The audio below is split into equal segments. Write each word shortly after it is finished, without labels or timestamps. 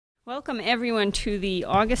Welcome everyone to the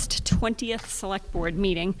August 20th Select Board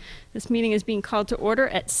meeting. This meeting is being called to order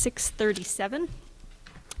at 6:37.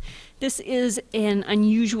 This is an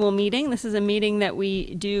unusual meeting. This is a meeting that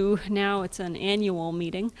we do now. It's an annual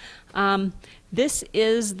meeting. This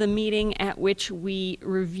is the meeting at which we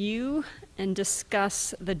review and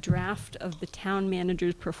discuss the draft of the town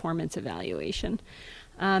manager's performance evaluation.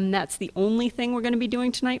 That's the only thing we're going to be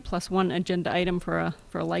doing tonight, plus one agenda item for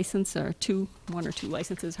a license, or one or two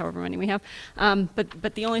licenses, however many we have.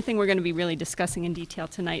 But the only thing we're going to be really discussing in detail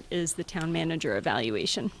tonight is the town manager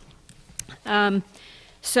evaluation.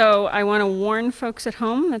 So I want to warn folks at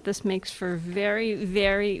home that this makes for very,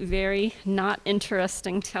 very, very not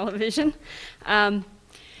interesting television.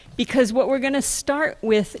 Because what we're going to start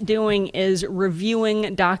with doing is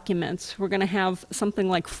reviewing documents. We're going to have something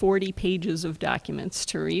like 40 pages of documents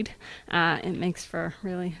to read. It makes for a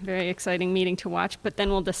really very exciting meeting to watch, but then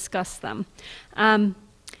we'll discuss them.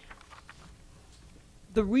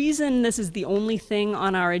 The reason this is the only thing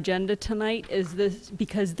on our agenda tonight is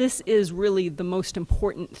because this is really the most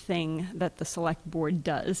important thing that the Select Board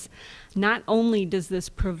does. Not only does this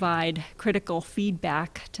provide critical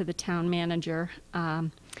feedback to the town manager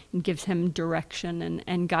and gives him direction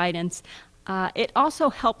and guidance, it also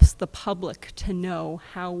helps the public to know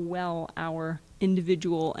how well our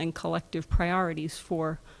individual and collective priorities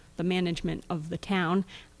for the management of the town,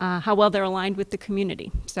 how well they're aligned with the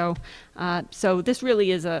community. So this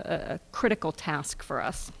really is a critical task for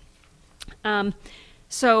us.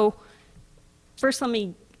 So first let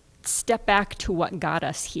me step back to what got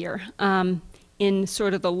us here. In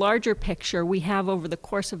sort of the larger picture, we have over the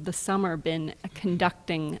course of the summer been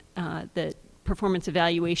conducting the performance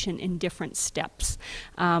evaluation in different steps.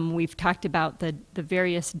 We've talked about the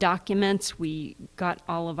various documents. We got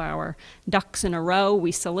all of our ducks in a row.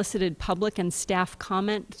 We solicited public and staff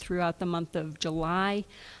comment throughout the month of July.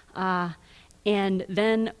 And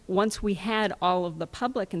then once we had all of the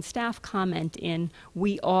public and staff comment in,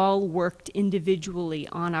 we all worked individually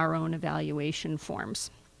on our own evaluation forms.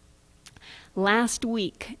 Last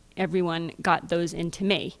week, everyone got those into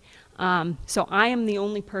me. So I am the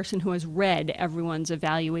only person who has read everyone's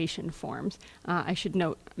evaluation forms. I should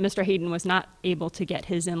note, Mr. Hayden was not able to get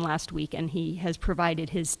his in last week, and he has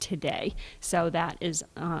provided his today. So that is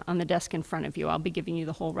on the desk in front of you. I'll be giving you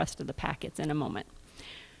the whole rest of the packets in a moment.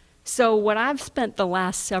 So what I've spent the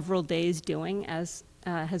last several days doing, as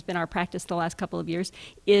has been our practice the last couple of years,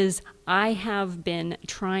 is I have been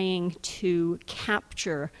trying to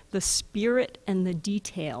capture the spirit and the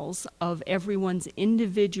details of everyone's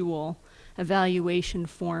individual evaluation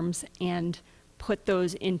forms and put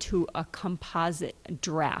those into a composite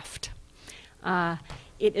draft.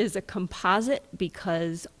 It is a composite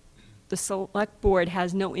because the Select Board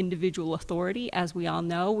has no individual authority. As we all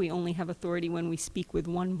know, we only have authority when we speak with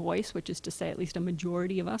one voice, which is to say at least a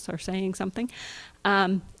majority of us are saying something.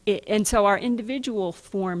 And so our individual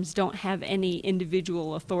forms don't have any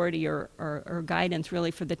individual authority or guidance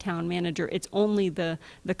really for the town manager. It's only the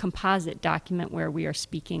composite document where we are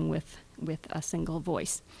speaking with a single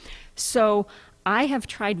voice. So I have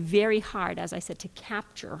tried very hard, as I said, to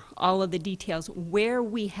capture all of the details where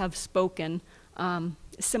we have spoken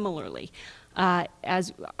similarly.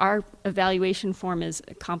 As our evaluation form is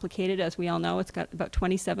complicated, as we all know, it's got about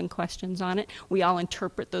 27 questions on it. We all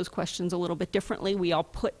interpret those questions a little bit differently. We all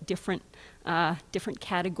put different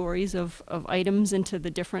categories of items into the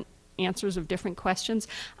different answers of different questions.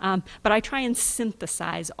 But I try and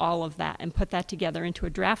synthesize all of that and put that together into a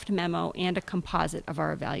draft memo and a composite of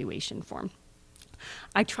our evaluation form.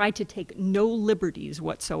 I try to take no liberties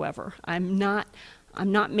whatsoever. I'm not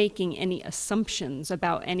making any assumptions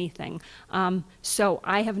about anything. So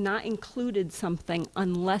I have not included something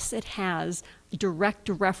unless it has direct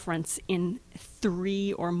reference in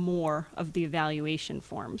 3 or more of the evaluation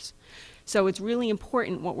forms. So it's really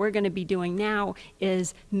important. What we're going to be doing now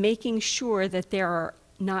is making sure that there are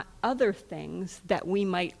not other things that we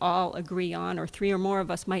might all agree on, or 3 or more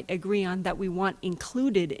of us might agree on, that we want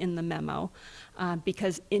included in the memo,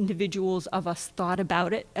 because individuals of us thought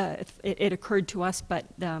about it. It occurred to us, but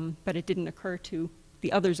it didn't occur to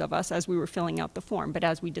the others of us as we were filling out the form. But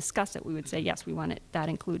as we discuss it, we would say, yes, we want that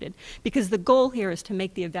included. Because the goal here is to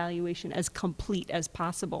make the evaluation as complete as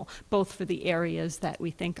possible, both for the areas that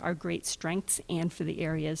we think are great strengths and for the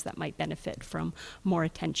areas that might benefit from more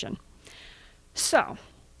attention. So,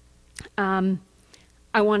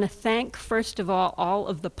 I want to thank, first of all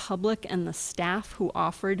of the public and the staff who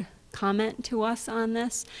offered comment to us on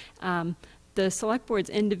this. The Select Board's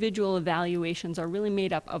individual evaluations are really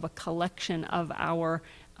made up of a collection of our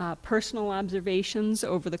personal observations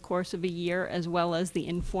over the course of a year, as well as the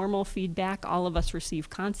informal feedback all of us receive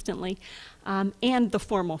constantly, and the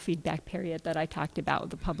formal feedback period that I talked about,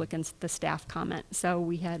 the public and the staff comment. So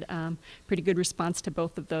we had pretty good response to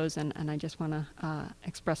both of those, and I just want to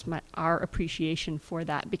express our appreciation for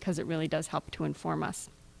that, because it really does help to inform us.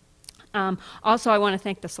 Also, I want to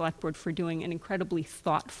thank the Select Board for doing an incredibly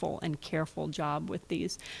thoughtful and careful job with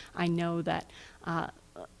these. I know that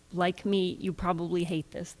like me, you probably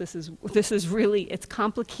hate this. This is really, it's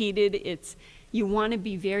complicated. You want to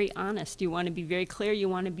be very honest. You want to be very clear. You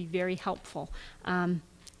want to be very helpful.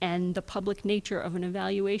 And the public nature of an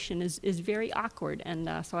evaluation is very awkward. And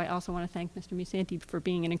so I also want to thank Mr. Musanti for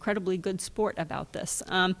being an incredibly good sport about this,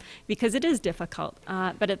 because it is difficult.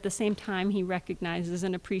 But at the same time, he recognizes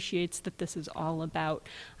and appreciates that this is all about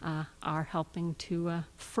our helping to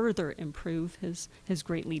further improve his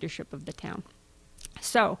great leadership of the town.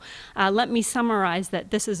 So let me summarize that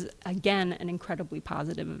this is, again, an incredibly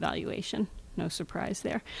positive evaluation. No surprise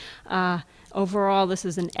there. Overall, this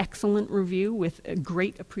is an excellent review with a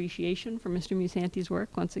great appreciation for Mr. Musanti's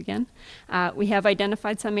work, once again. We have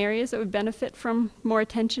identified some areas that would benefit from more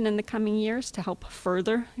attention in the coming years to help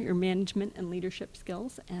further your management and leadership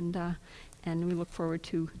skills, and we look forward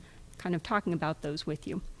to kind of talking about those with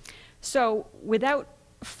you. So without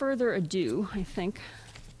further ado, I think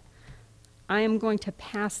I am going to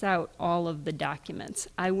pass out all of the documents.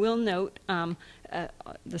 I will note,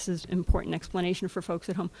 this is important explanation for folks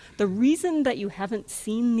at home, the reason that you haven't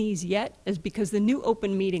seen these yet is because the new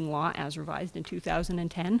open meeting law, as revised in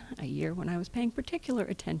 2010, a year when I was paying particular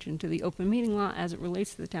attention to the open meeting law as it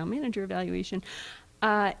relates to the town manager evaluation,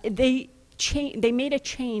 they made a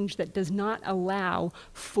change that does not allow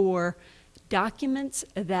for documents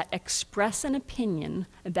that express an opinion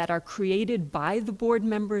that are created by the board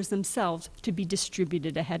members themselves to be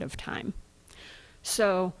distributed ahead of time.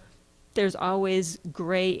 So there's always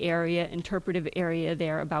gray area, interpretive area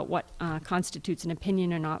there about what constitutes an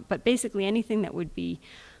opinion or not, but basically anything that would be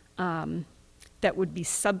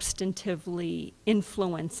substantively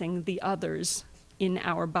influencing the others in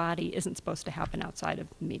our body isn't supposed to happen outside of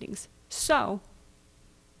meetings. So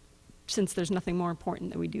since there's nothing more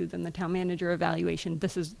important that we do than the town manager evaluation,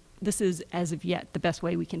 this is, as of yet, the best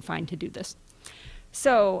way we can find to do this.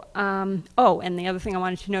 So, oh, and the other thing I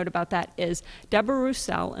wanted to note about that is Deborah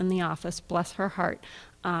Roussel in the office, bless her heart,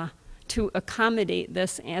 to accommodate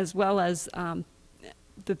this, as well as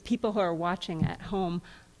the people who are watching at home,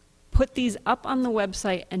 put these up on the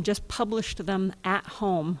website and just published them at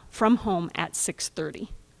home, from home at 6:30.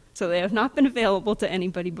 So they have not been available to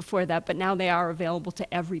anybody before that, but now they are available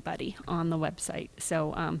to everybody on the website.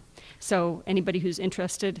 So, so anybody who's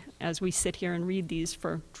interested, as we sit here and read these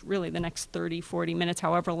for really the next 30, 40 minutes,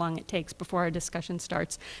 however long it takes before our discussion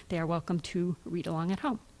starts, they are welcome to read along at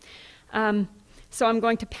home. So I'm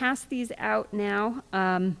going to pass these out now.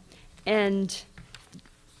 And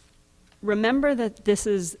remember that this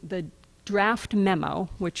is the draft memo,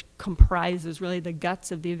 which comprises really the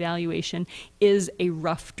guts of the evaluation, is a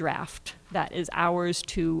rough draft that is ours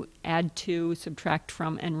to add to, subtract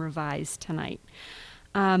from, and revise tonight.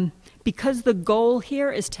 Because the goal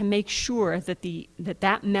here is to make sure that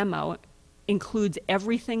that memo includes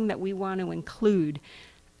everything that we want to include,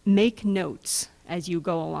 make notes as you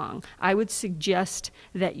go along. I would suggest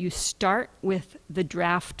that you start with the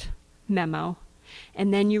draft memo,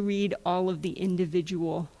 and then you read all of the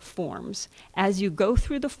individual forms. As you go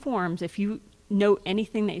through the forms, if you note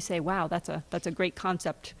anything that you say, wow, that's a great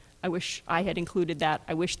concept, I wish I had included that,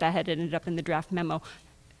 I wish that had ended up in the draft memo,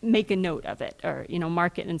 make a note of it, or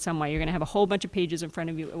mark it in some way. You're going to have a whole bunch of pages in front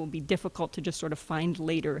of you. It will be difficult to just sort of find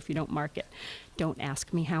later if you don't mark it. Don't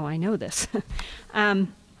ask me how I know this.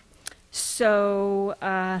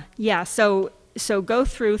 So go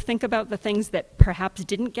through, think about the things that perhaps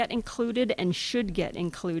didn't get included and should get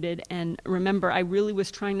included. And remember, I really was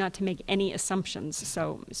trying not to make any assumptions.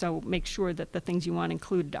 So make sure that the things you want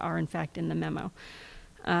included are in fact in the memo.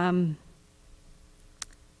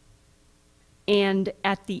 And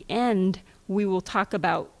at the end, we will talk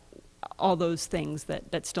about all those things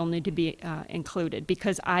that still need to be included,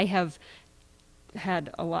 because I have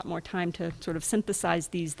had a lot more time to sort of synthesize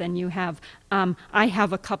these than you have. I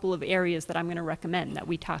have a couple of areas that I'm going to recommend that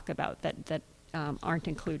we talk about that aren't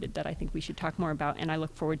included, that I think we should talk more about, and I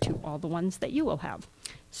look forward to all the ones that you will have.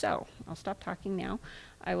 So I'll stop talking now.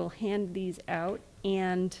 I will hand these out,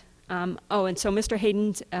 and and so Mr.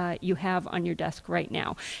 Hayden's you have on your desk right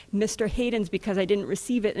now. Mr. Hayden's, because I didn't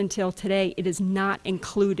receive it until today, it is not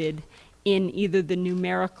included in either the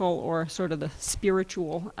numerical or sort of the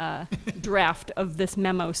spiritual draft of this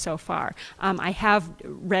memo so far. I have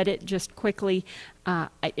read it just quickly.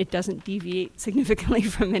 It doesn't deviate significantly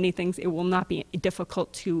from many things. It will not be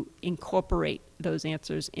difficult to incorporate those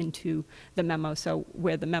answers into the memo. So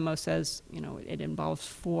where the memo says, you know, it involves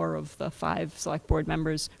 4 of the 5 select board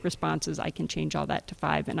members' responses, I can change all that to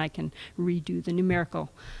 5, and I can redo the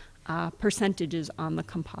numerical percentages on the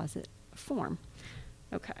composite form.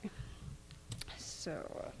 Okay. So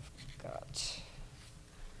I've got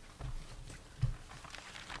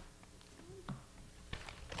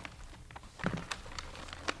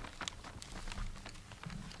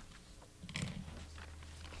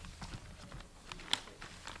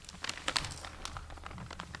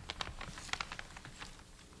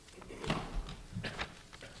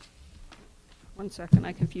one second,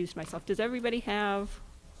 I confused myself. Does anybody have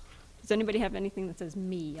anything that says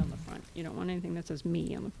me on the front? You don't want anything that says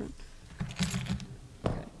me on the front?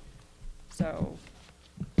 Okay. So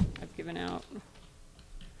I've given out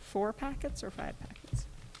 4 packets or 5 packets?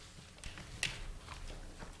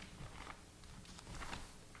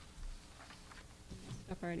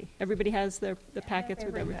 Up already. Everybody has the packets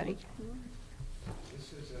with everybody?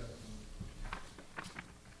 This is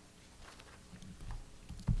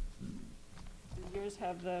Does yours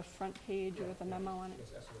have the front page with a memo on it? Yes,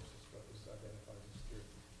 that's what is identified as here.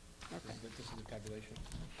 Okay. This is the tabulation.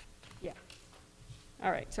 Yeah.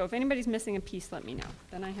 All right, so if anybody's missing a piece, let me know.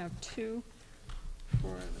 Then I have 2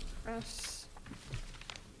 for the press.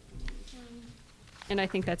 And I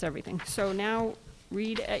think that's everything. So now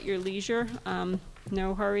read at your leisure.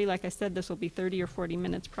 No hurry. Like I said, this will be 30 or 40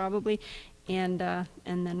 minutes probably. And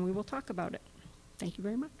then we will talk about it. Thank you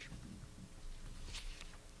very much.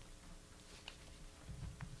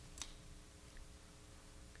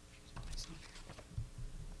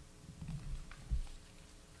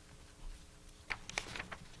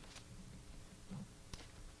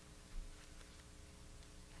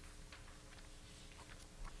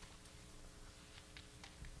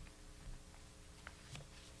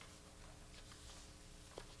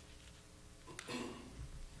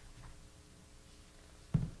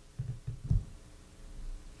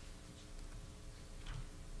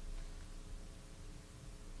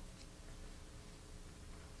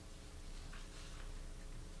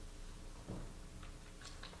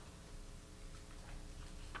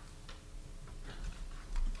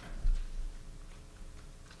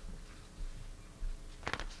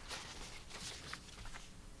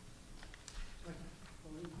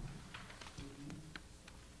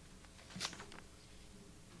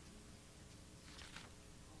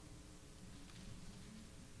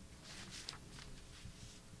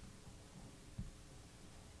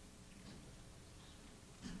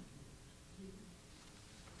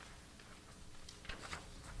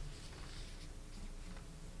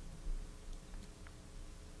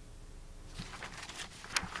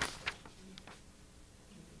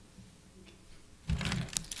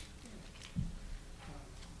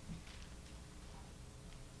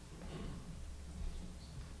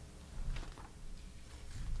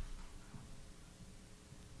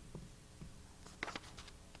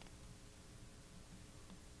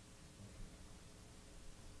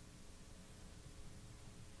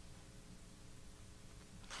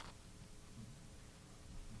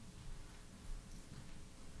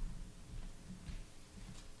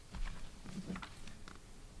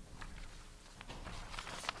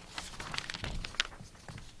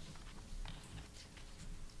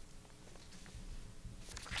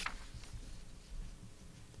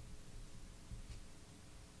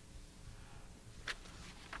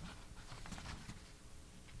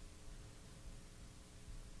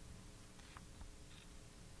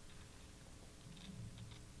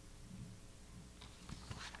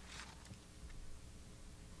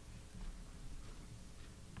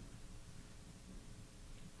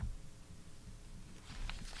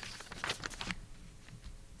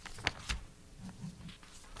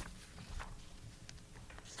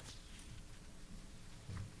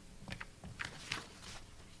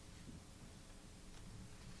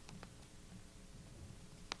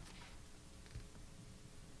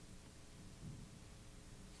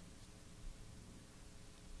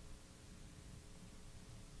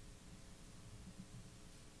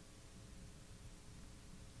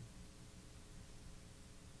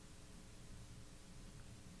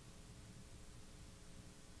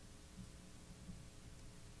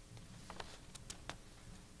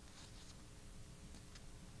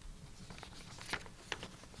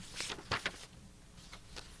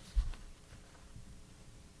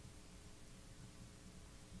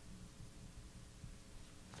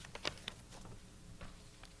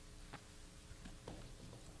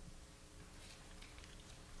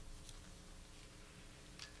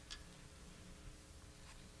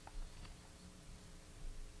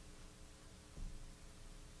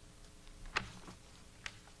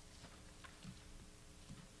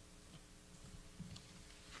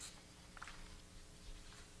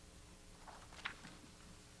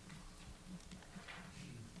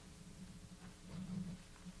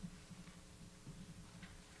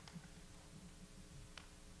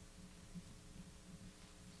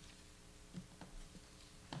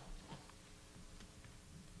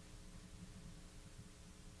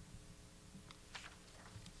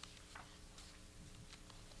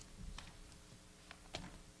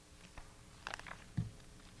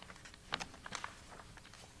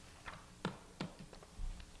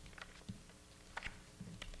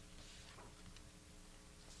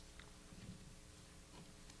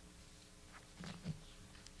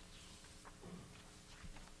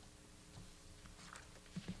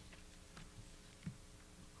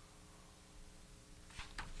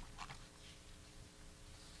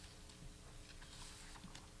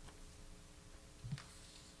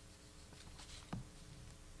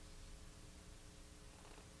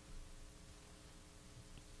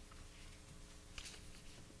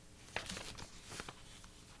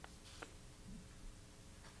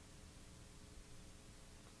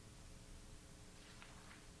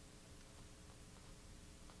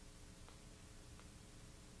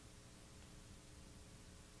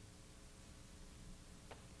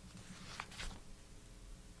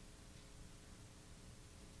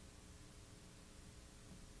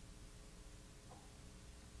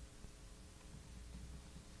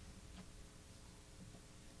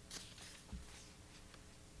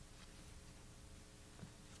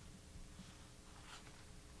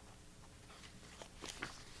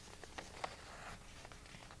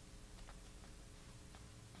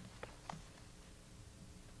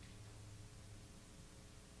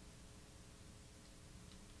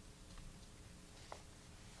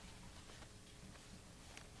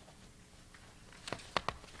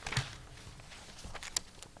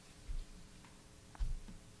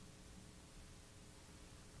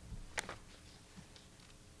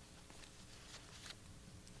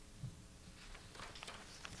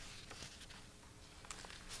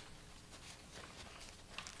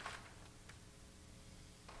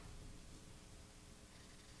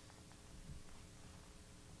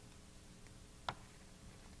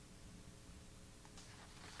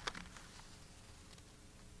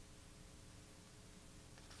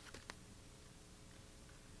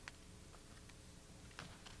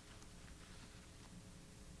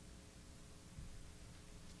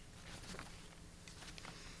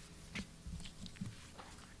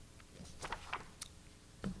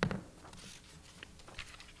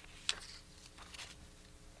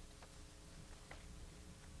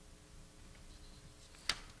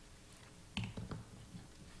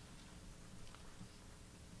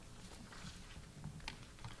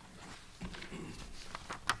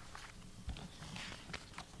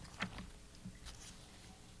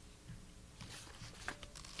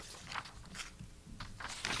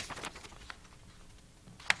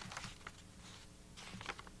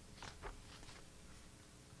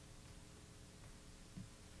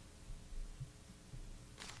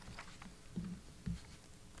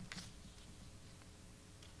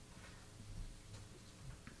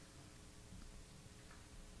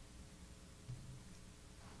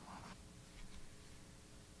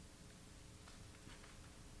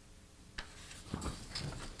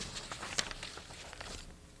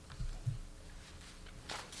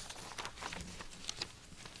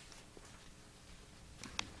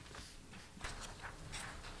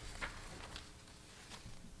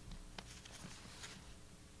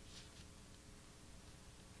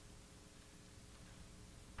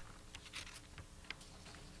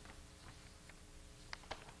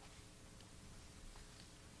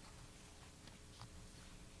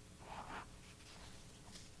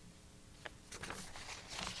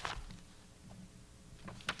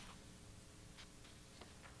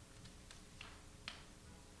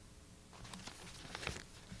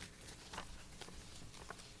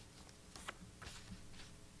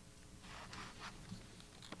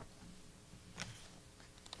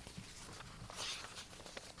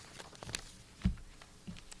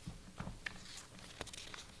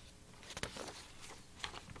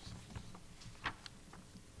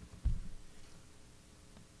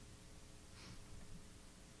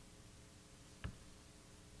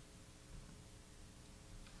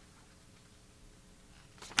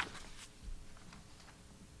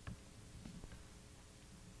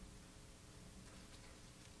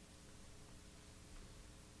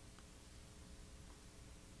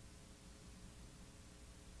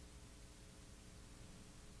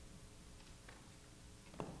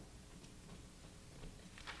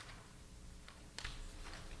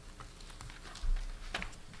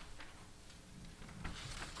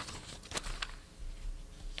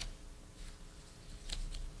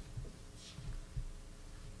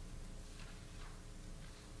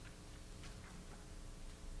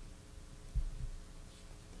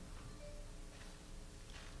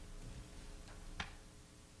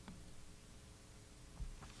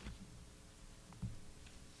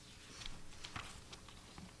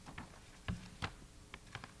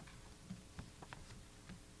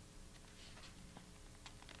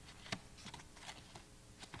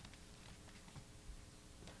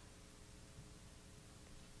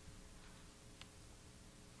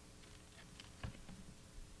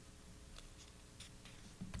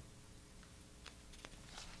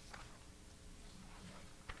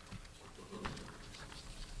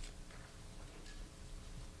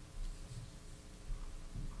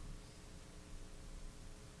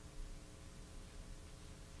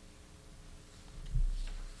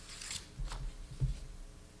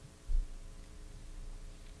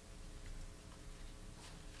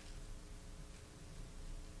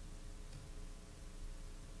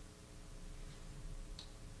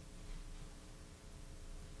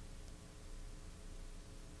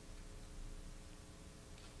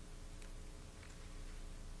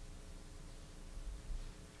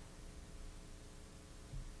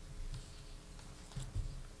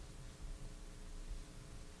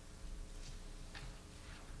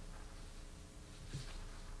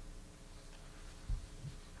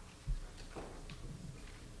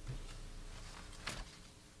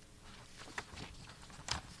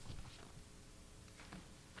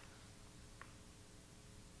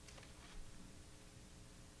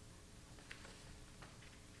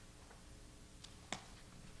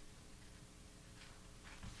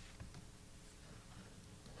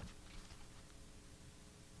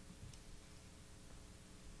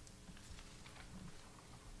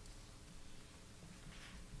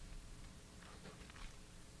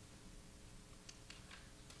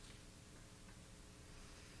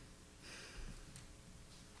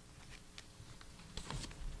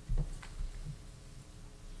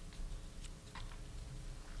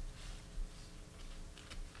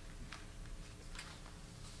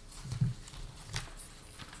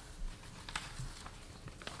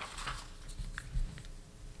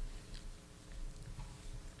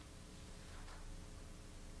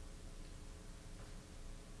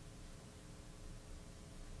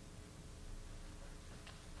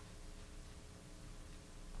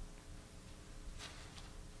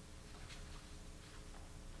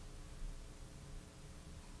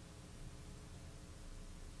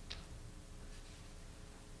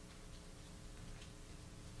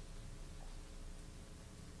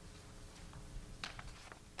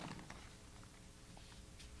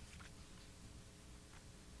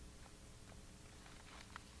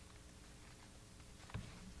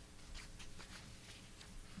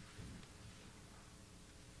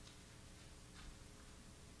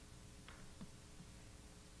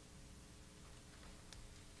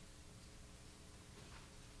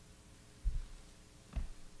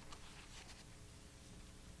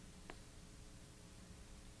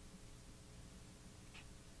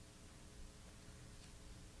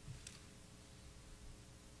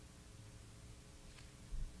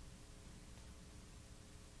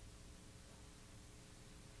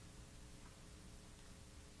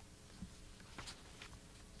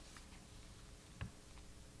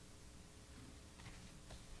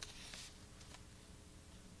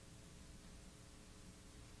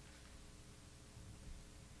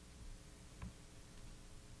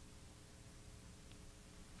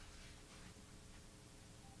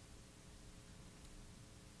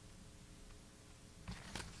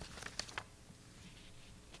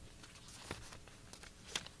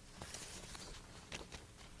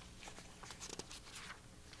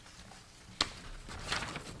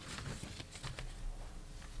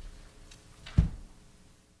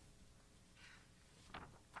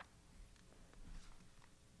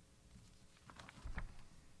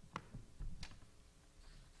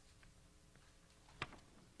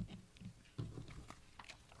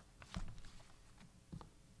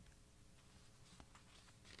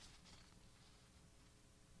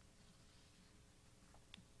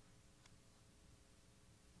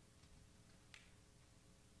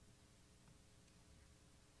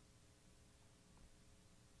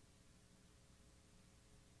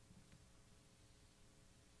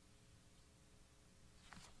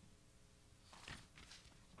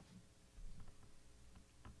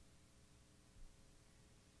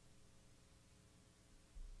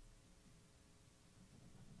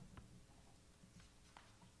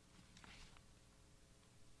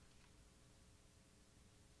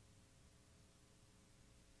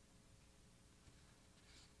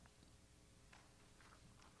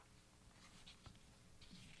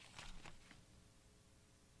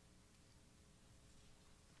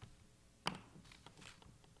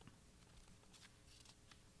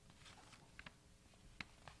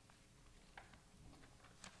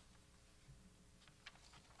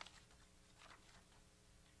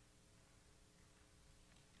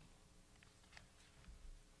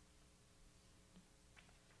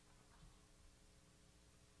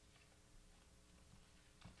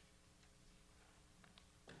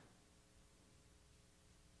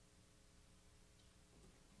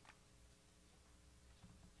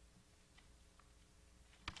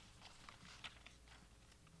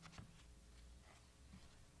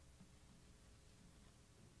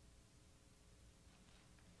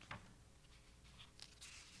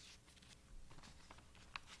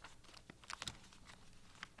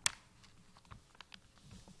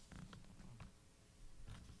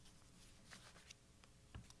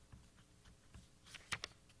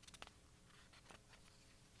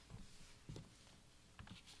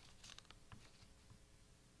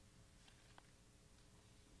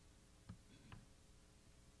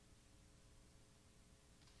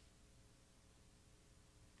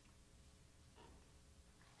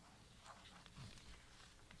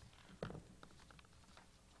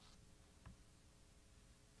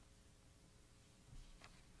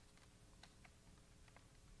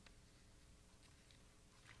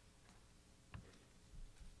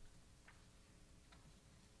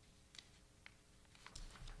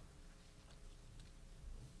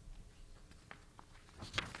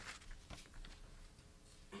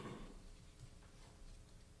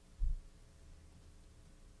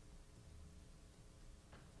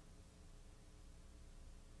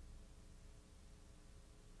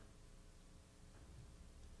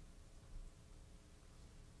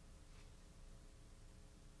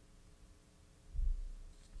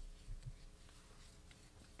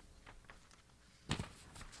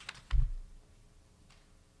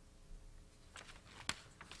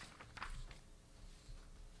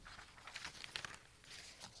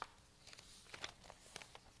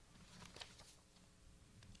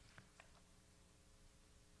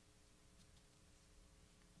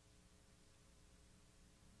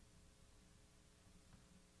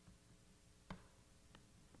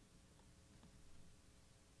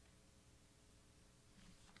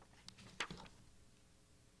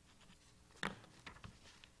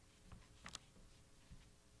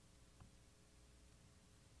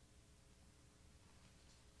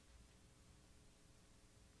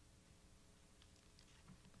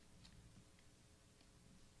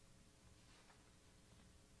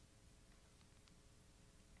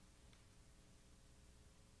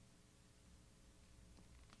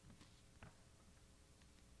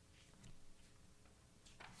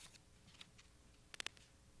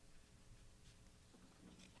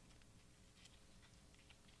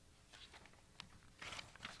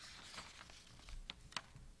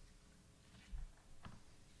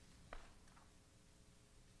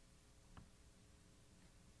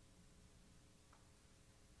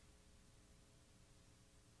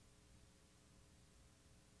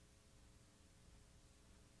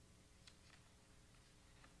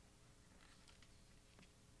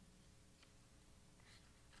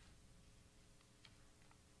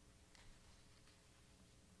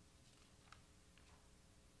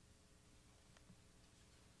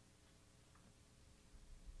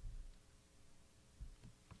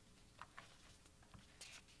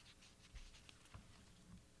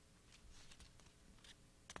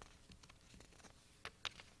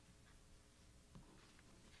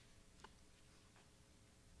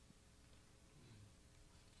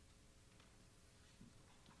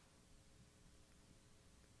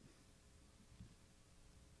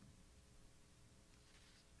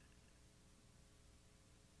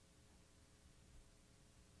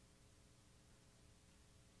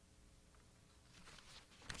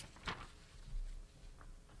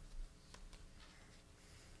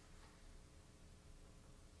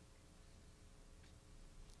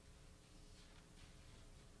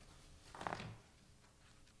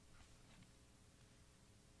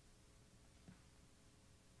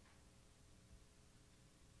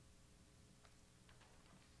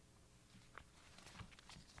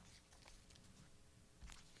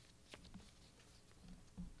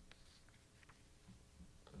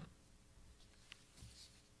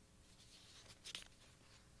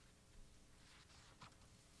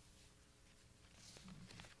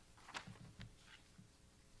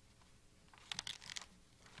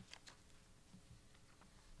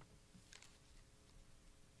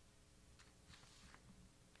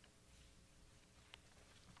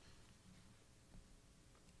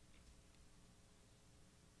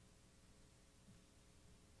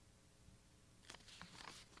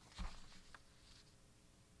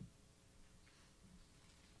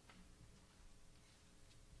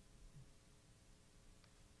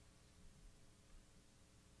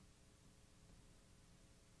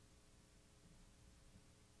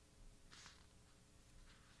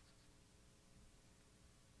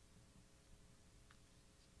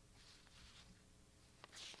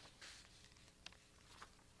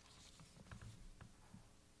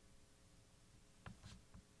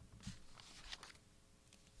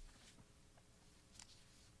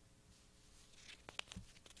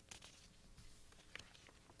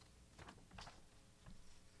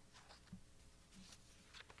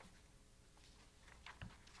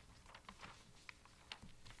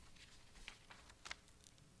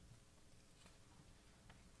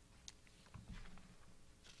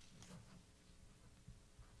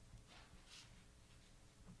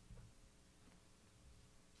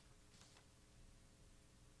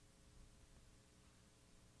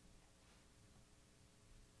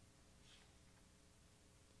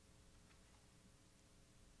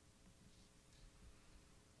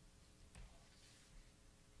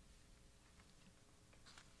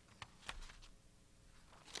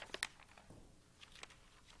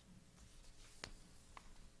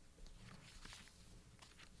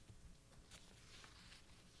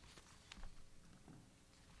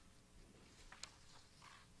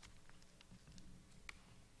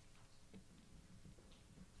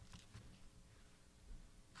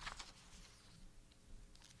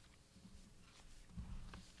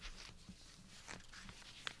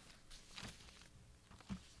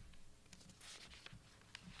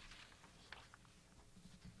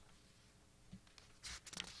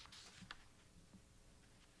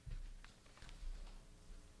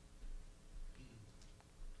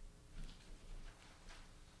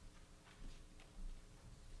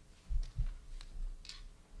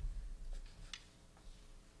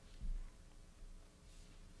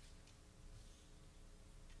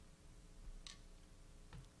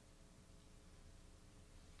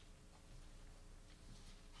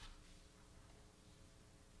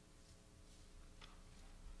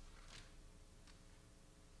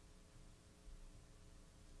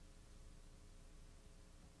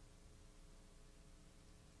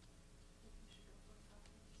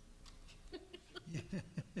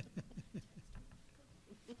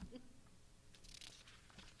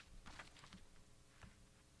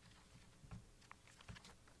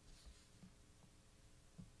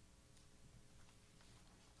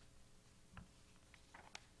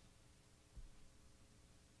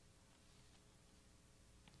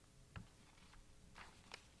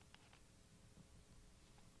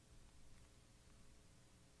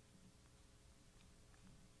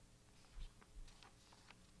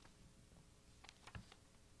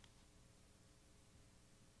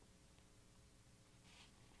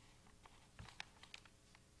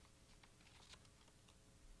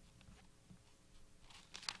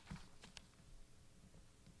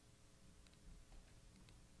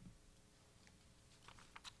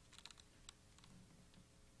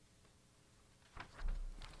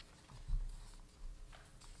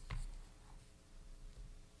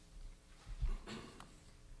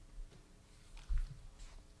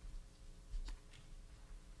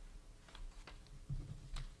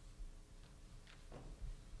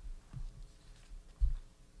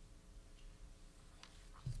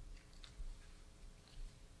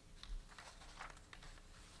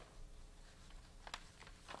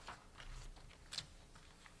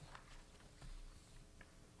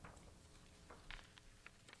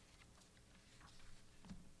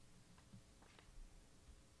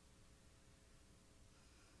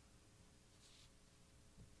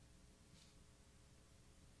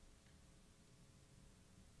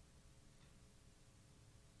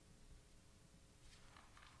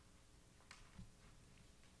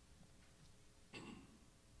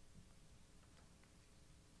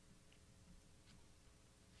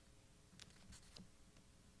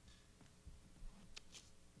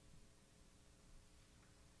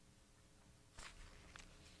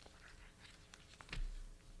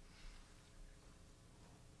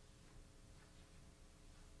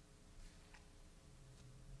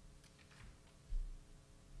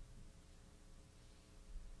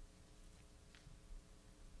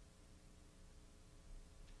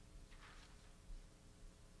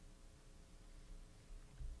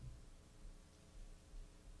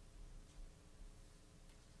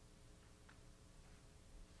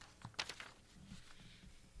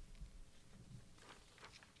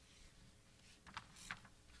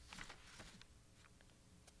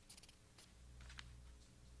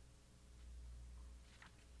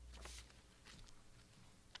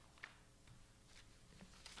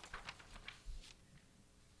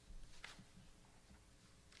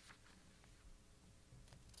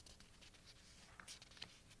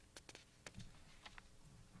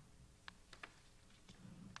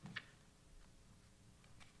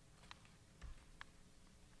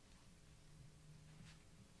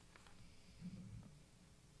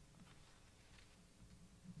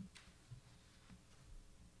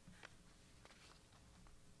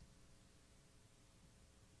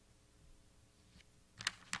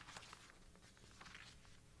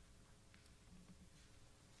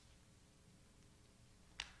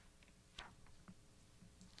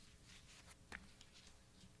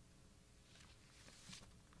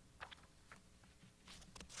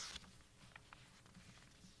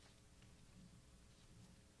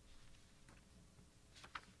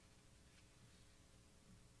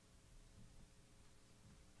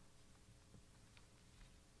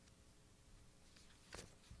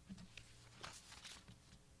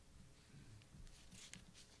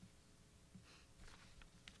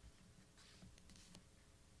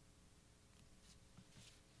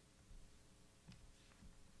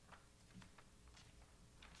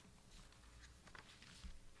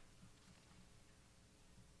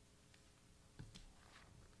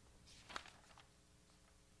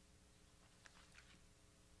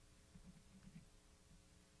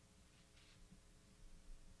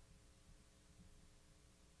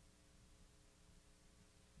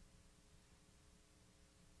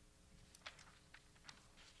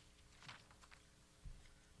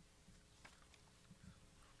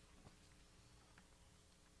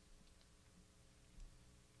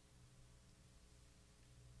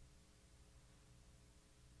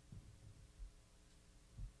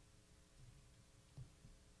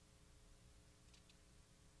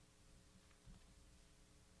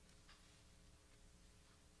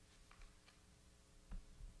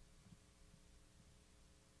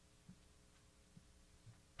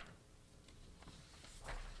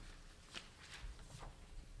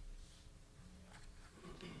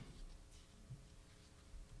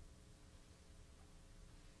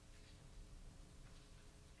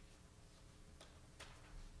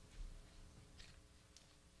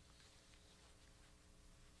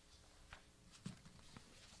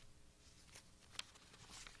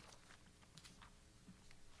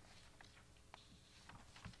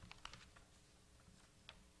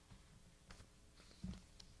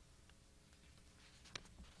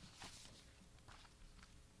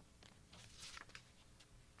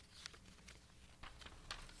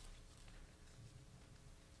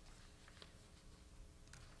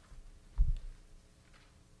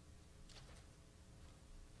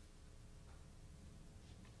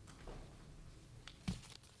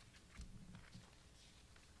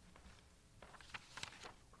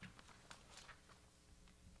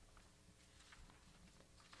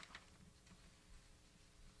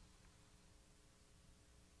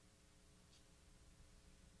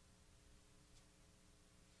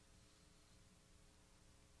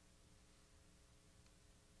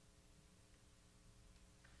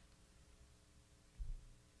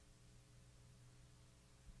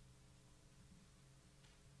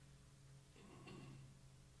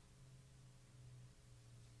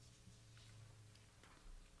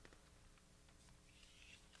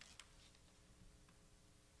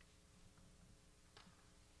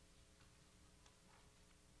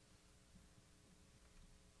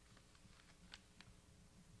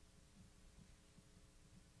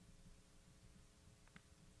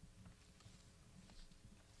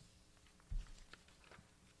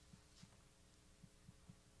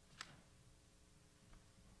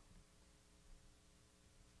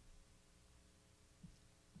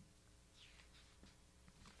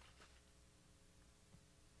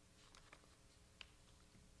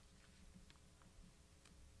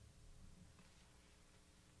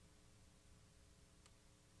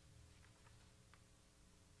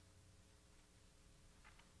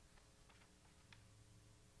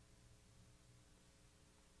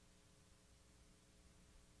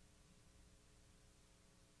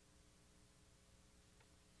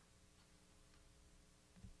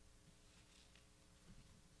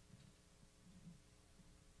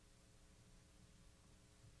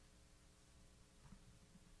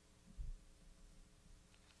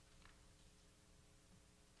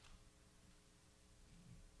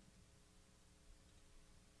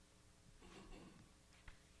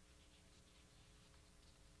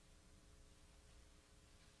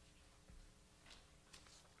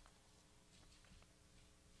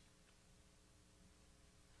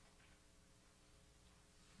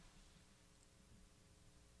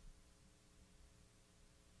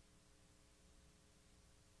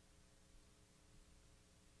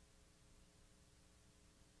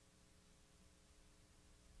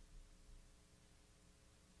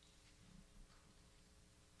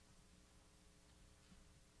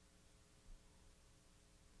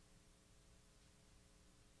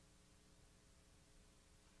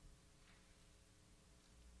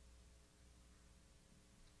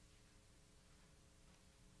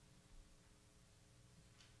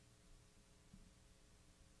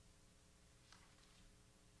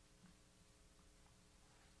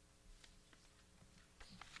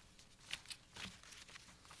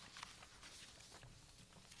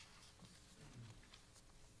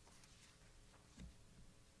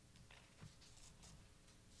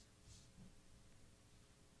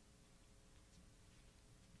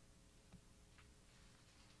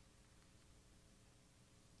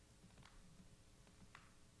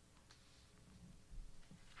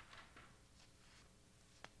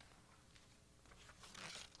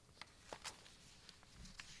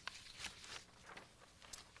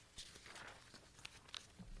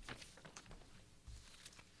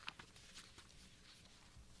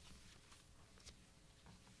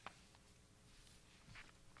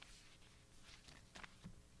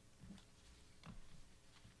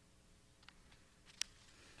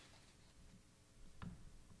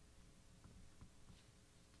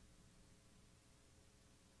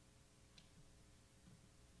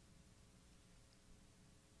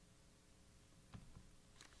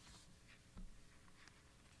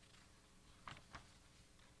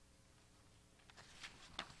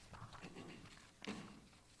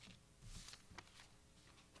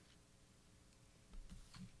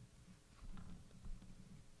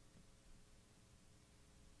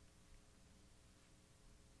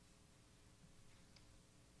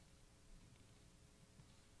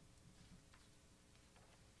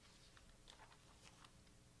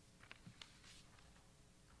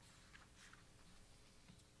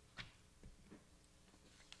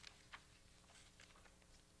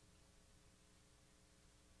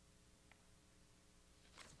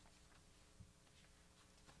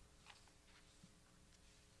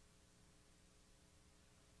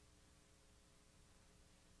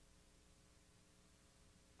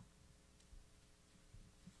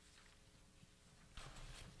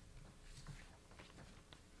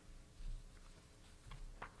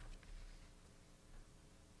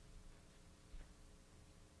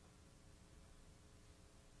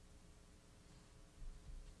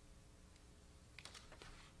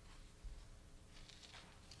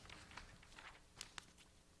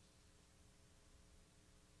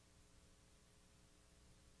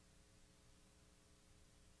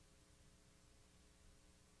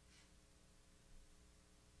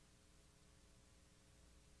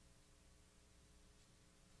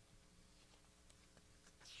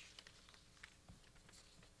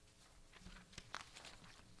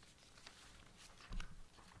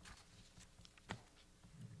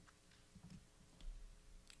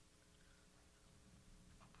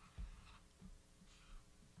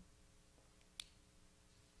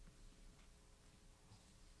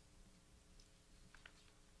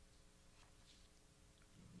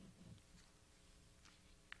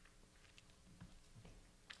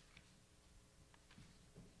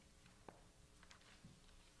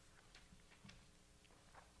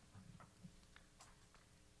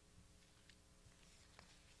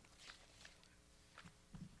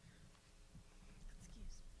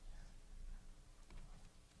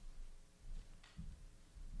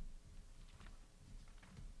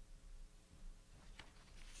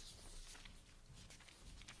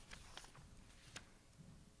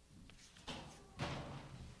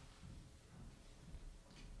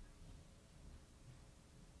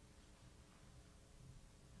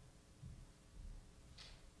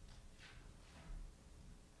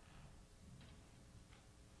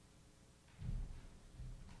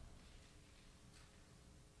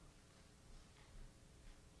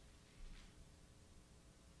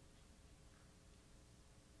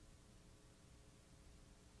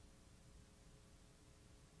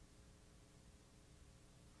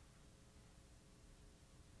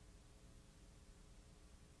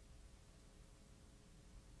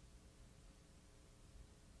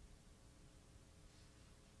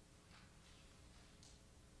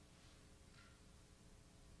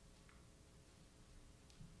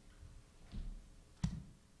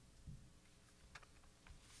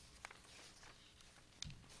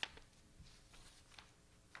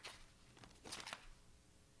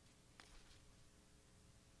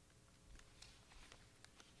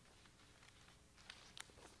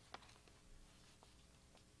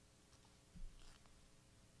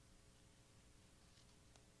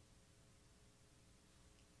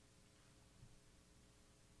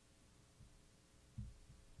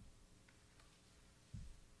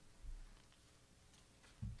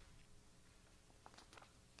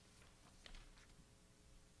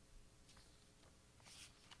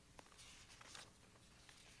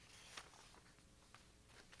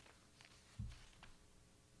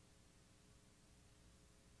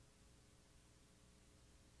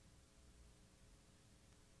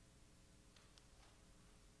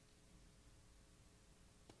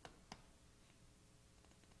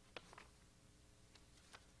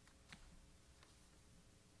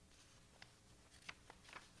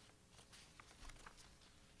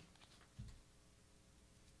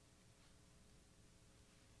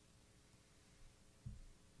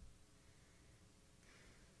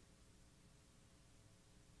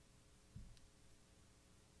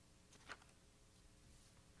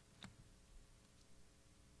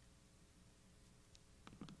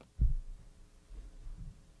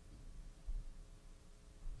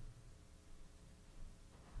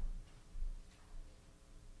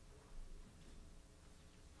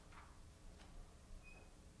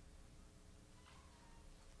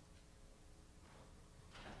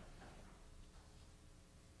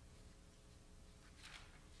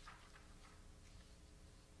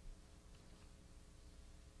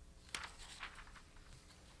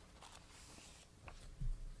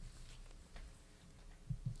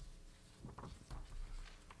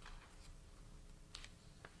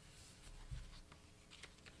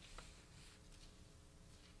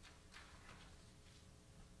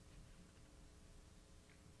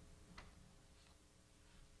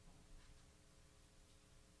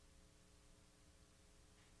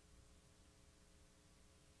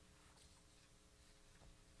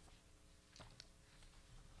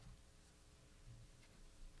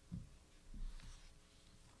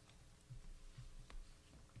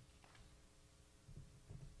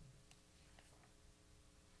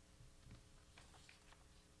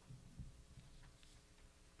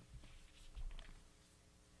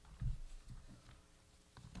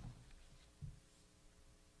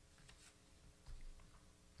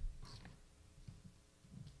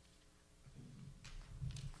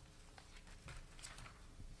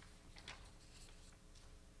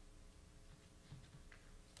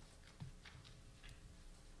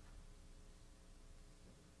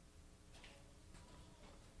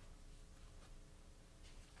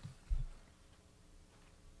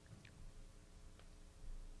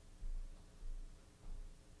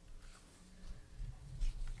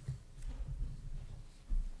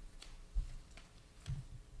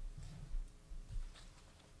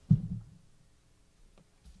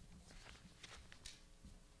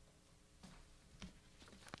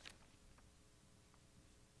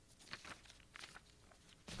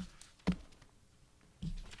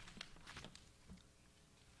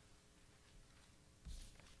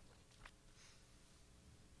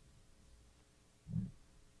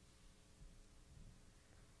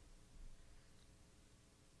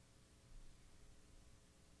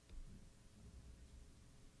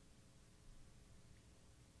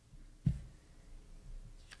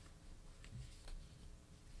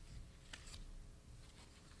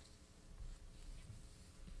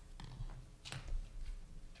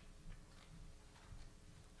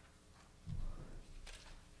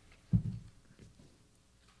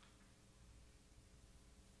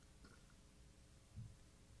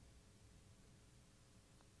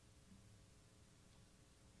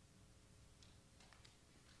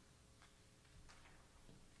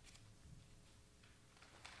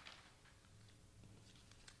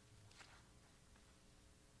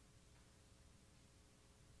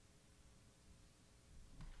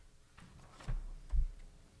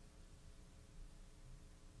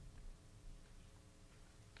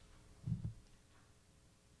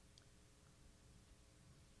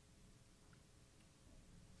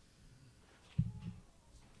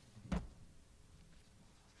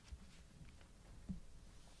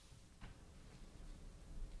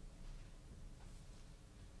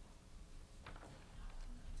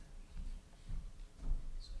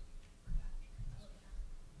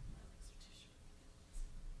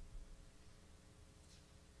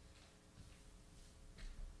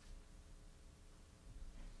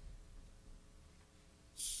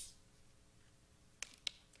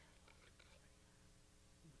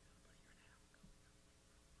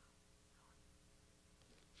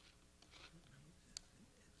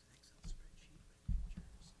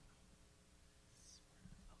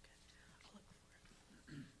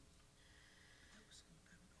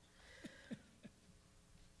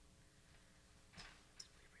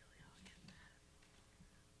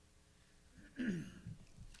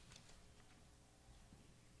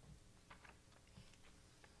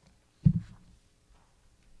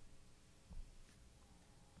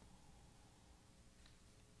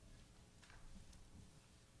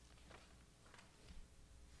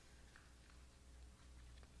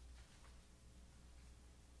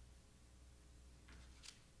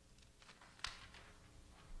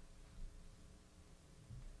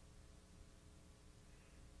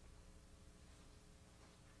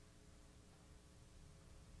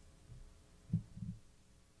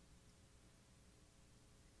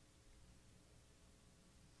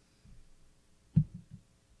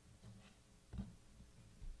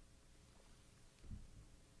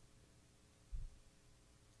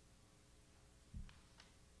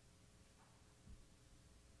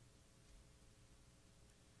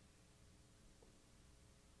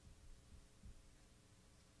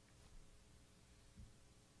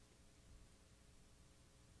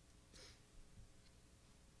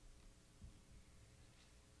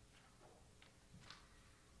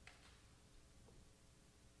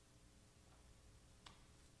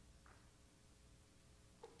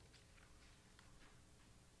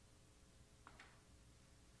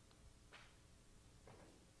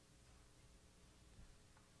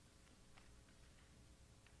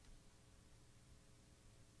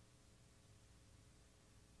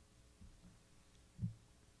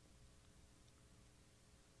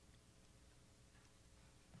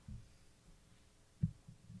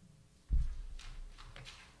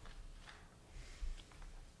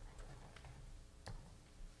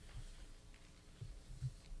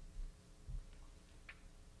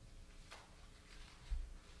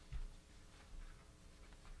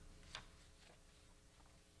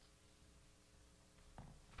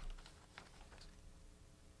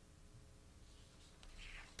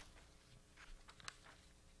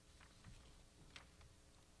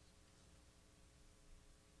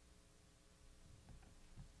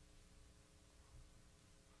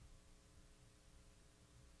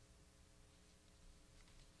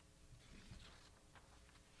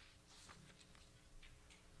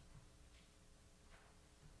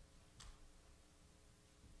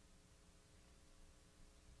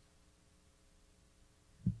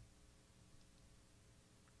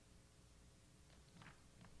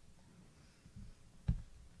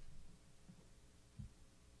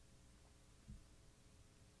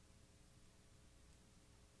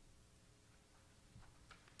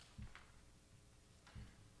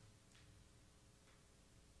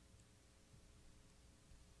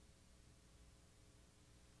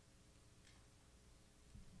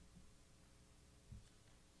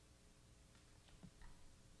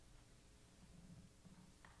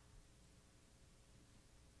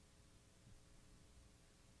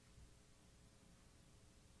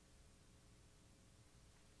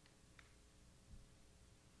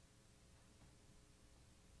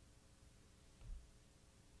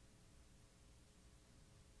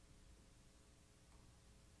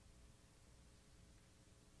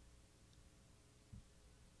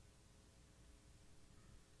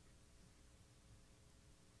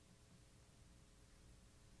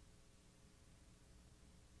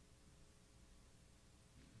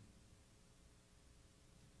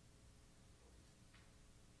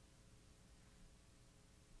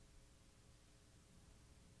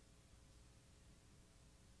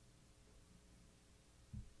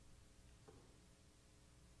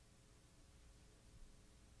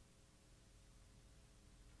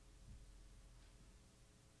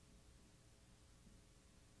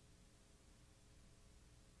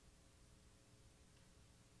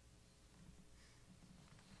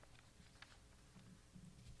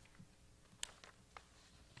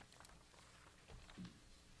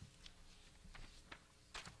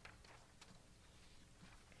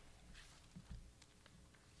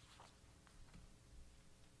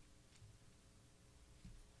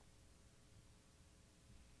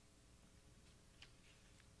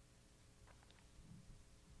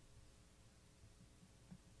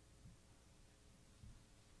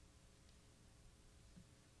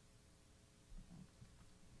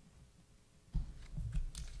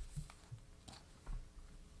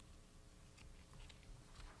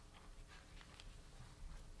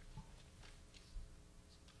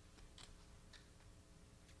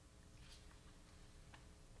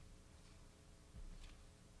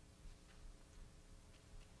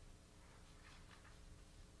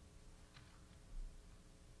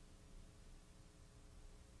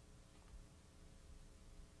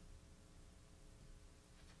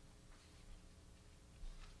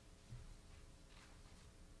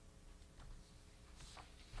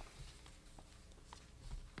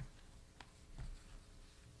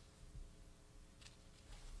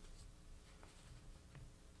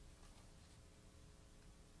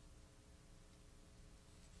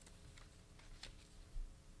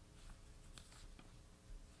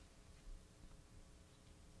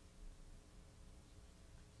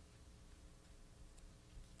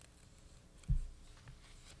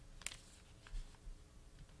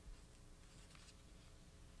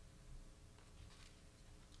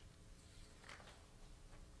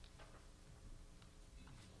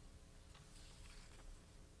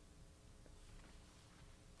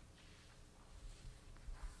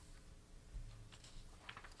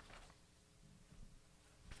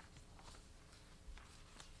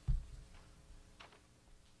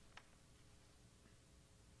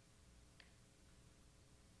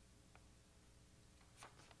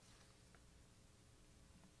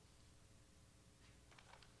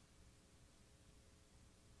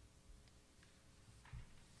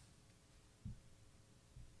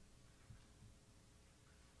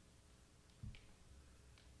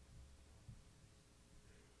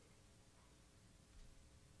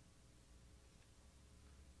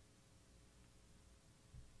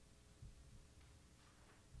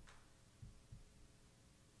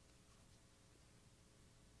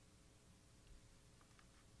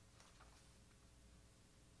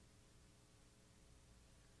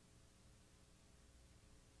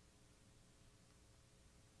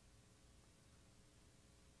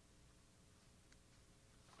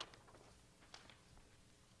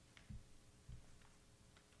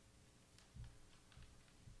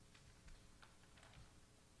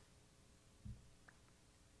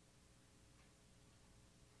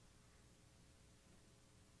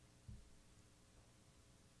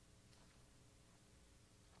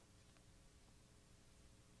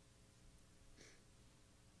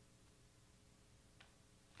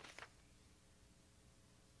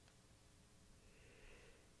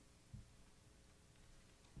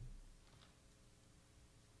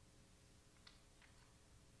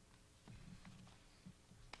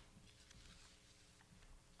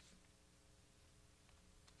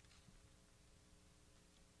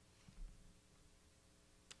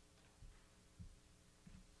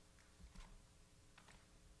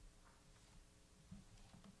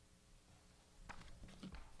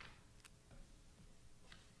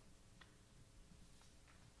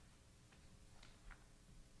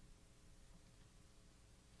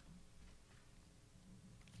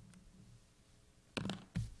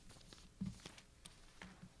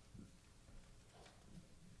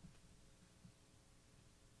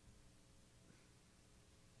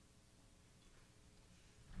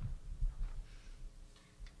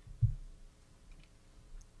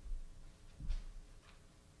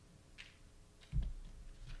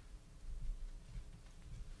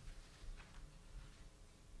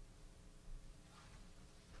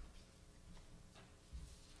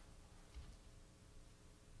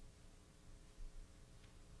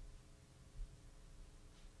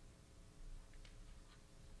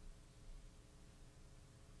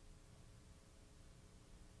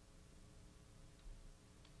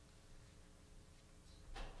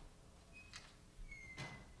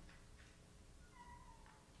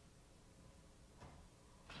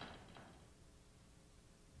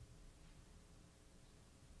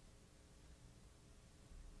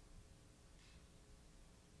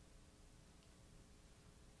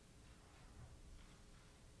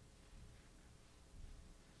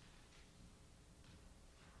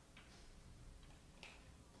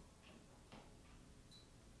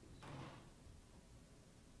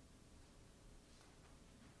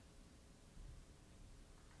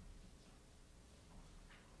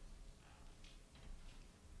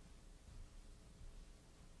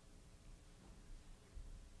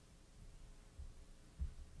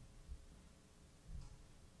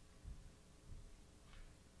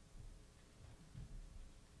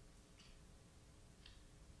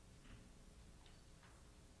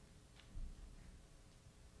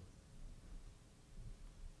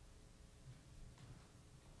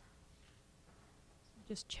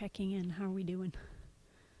 Just checking in. How are we doing?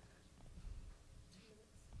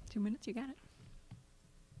 2 minutes, you got it.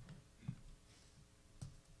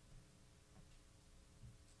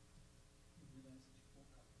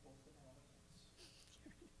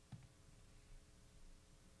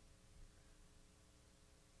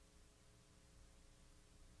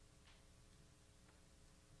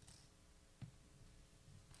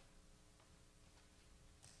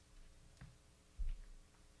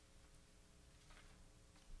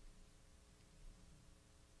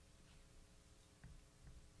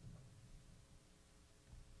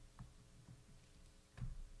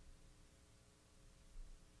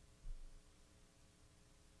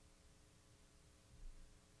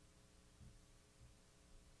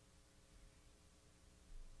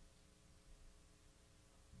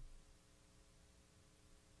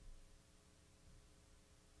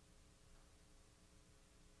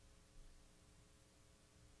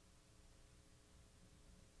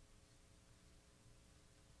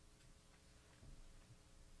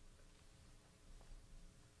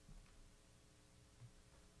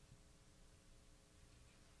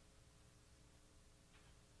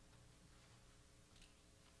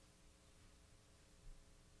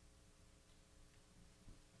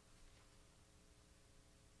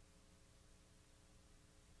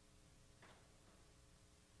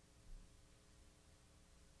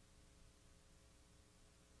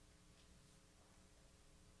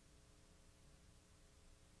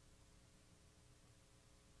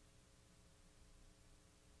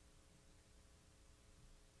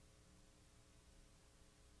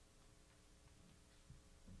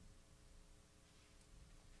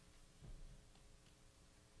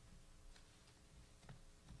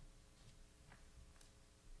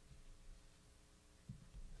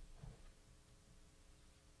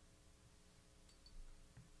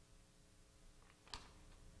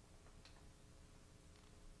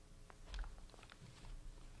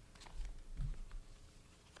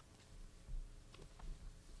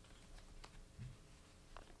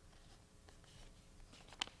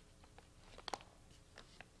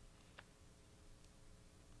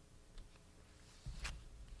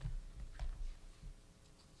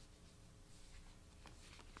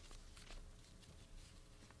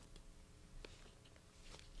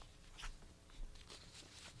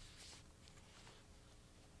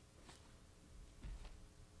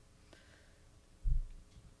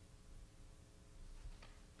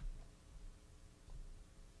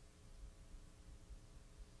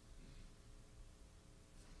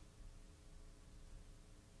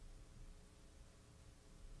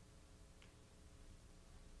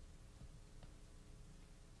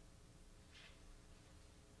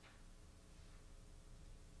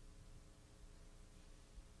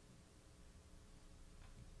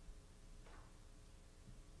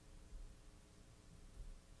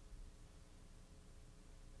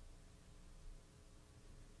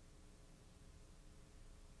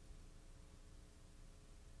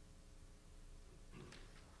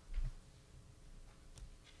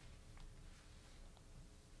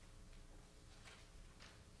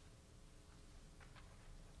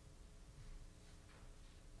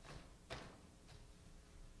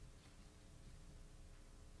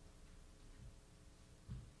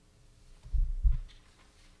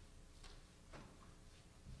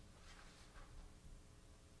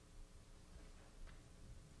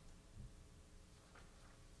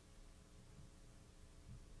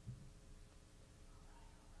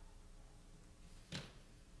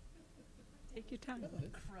 Take your time.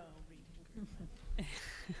 Crow reading.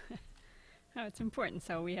 No, it's important,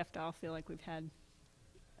 so we have to all feel like we've had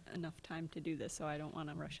enough time to do this, so I don't want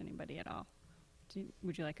to rush anybody at all.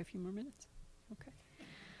 Would you like a few more minutes? Okay.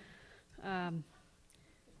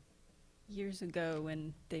 Years ago,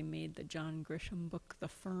 when they made the John Grisham book, The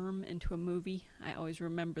Firm, into a movie, I always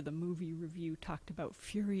remember the movie review talked about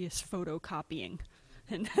furious photocopying.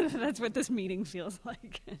 And that's what this meeting feels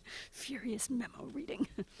like. Furious memo reading.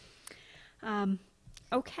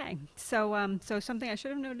 Okay, so something I should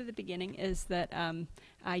have noted at the beginning is that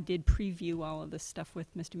I did preview all of this stuff with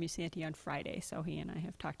Mr. Musanti on Friday, so he and I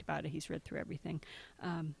have talked about it. He's read through everything.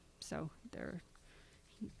 So there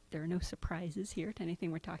are no surprises here to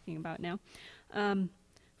anything we're talking about now.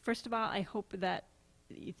 First of all, I hope that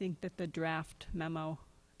you think that the draft memo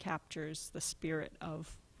captures the spirit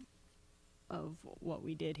of what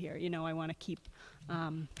we did here. You know, I want to keep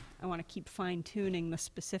fine tuning the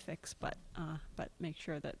specifics, but make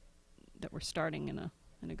sure that we're starting in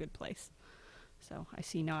a good place. So I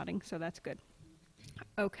see nodding, so that's good.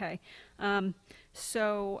 Okay.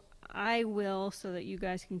 So I will, so that you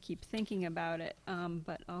guys can keep thinking about it,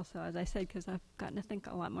 but also, as I said, because I've gotten to think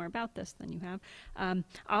a lot more about this than you have,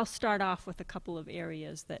 I'll start off with a couple of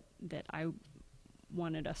areas that I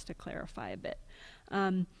wanted us to clarify a bit.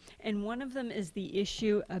 And one of them is the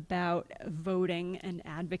issue about voting and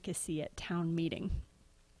advocacy at town meeting.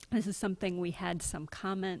 This is something we had some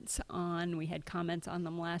comments on. We had comments on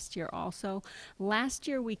them last year also. Last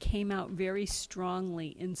year we came out very strongly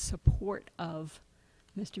in support of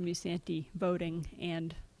Mr. Musanti voting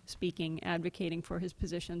and speaking, advocating for his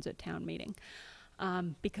positions at town meeting,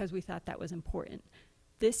 because we thought that was important.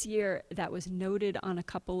 This year that was noted on a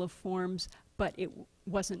couple of forms, but it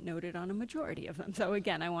wasn't noted on a majority of them. So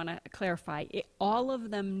again, I want to clarify, all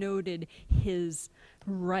of them noted his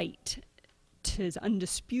right, his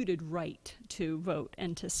undisputed right to vote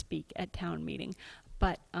and to speak at town meeting.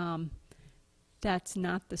 But that's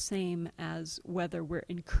not the same as whether we're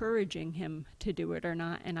encouraging him to do it or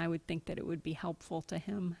not. And I would think that it would be helpful to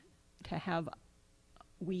him to have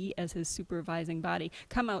we, as his supervising body,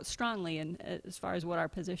 come out strongly in, as far as what our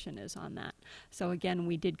position is on that. So again,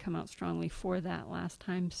 we did come out strongly for that last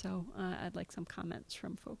time. So I'd like some comments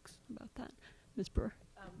from folks about that. Ms. Brewer,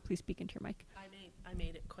 please speak into your mic. I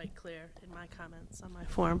made it quite clear in my comments on my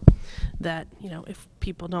form that, you know, if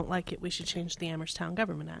people don't like it, we should change the Amherst Town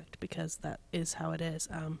Government Act, because that is how it is.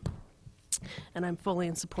 And I'm fully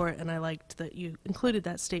in support, and I liked that you included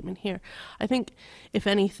that statement here. I think, if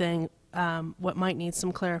anything, what might need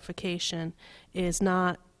some clarification is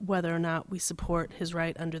not whether or not we support his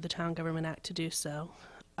right under the Town Government Act to do so,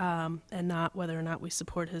 and not whether or not we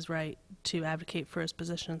support his right to advocate for his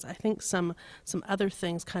positions. I think some other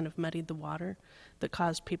things kind of muddied the water that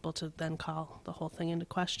caused people to then call the whole thing into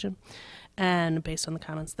question, and based on the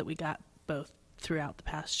comments that we got both throughout the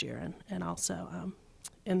past year and also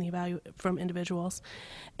in the from individuals.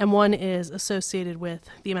 And one is associated with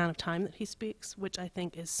the amount of time that he speaks, which I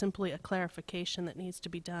think is simply a clarification that needs to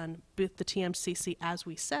be done with the TMCC, as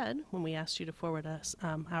we said when we asked you to forward us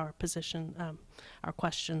our position, our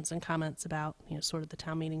questions and comments about, you know, sort of the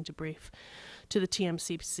town meeting debrief to the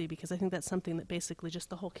TMCC, because I think that's something that basically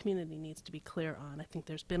just the whole community needs to be clear on. I think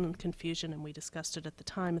there's been confusion, and we discussed it at the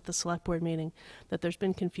time at the select board meeting, that there's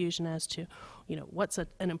been confusion as to, you know, what's an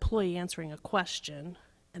employee answering a question,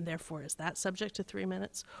 and therefore is that subject to 3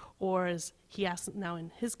 minutes, or is he asked, now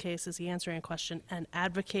in his case, is he answering a question and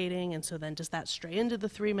advocating, and so then does that stray into the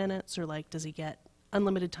 3 minutes, or like does he get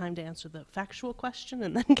unlimited time to answer the factual question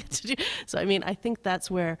and then get to do, so I mean, I think that's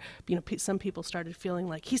where, you know, some people started feeling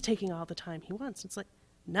like he's taking all the time he wants. It's like,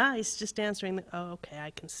 nah, he's just answering the, oh, okay,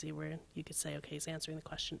 I can see where you could say, okay, he's answering the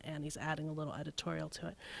question and he's adding a little editorial to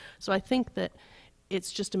it. So I think that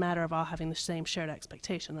it's just a matter of all having the same shared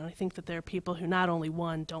expectation. And I think that there are people who not only,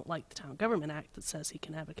 one, don't like the Town Government Act that says he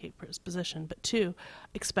can advocate for his position, but two,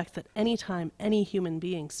 expect that any time any human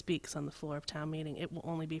being speaks on the floor of town meeting, it will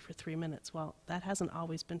only be for 3 minutes. Well, that hasn't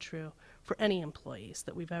always been true for any employees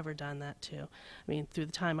that we've ever done that to. I mean, through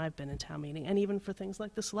the time I've been in town meeting, and even for things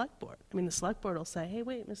like the select board. I mean, the select board will say, hey,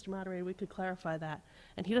 wait, Mr. Moderator, we could clarify that.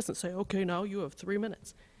 And he doesn't say, okay, now you have 3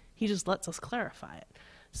 minutes. He just lets us clarify it.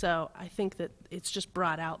 So I think that it's just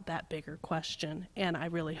brought out that bigger question, and I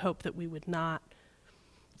really hope that we would not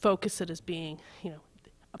focus it as being, you know,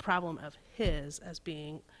 a problem of his, as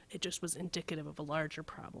being, it just was indicative of a larger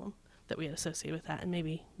problem that we had associated with that. And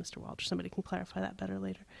maybe Mr. Walsh, somebody can clarify that better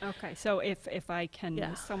later. Okay, so if I can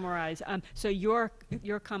Yeah. summarize, so your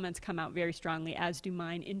comments come out very strongly, as do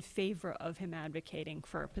mine, in favor of him advocating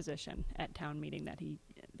for a position at town meeting that he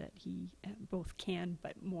both can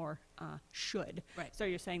but more should. Right. So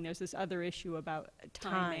you're saying there's this other issue about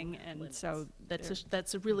timing, and limits. so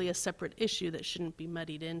That's really a separate issue that shouldn't be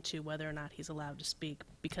muddied into whether or not he's allowed to speak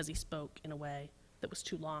because he spoke in a way that was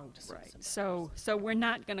too long to say right. something. So we're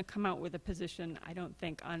not going to come out with a position, I don't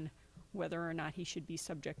think, on whether or not he should be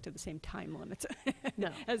subject to the same time limits No.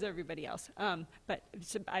 as everybody else. But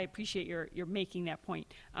so I appreciate your making that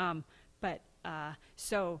point. But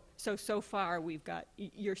so far we've got,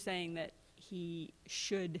 you're saying that he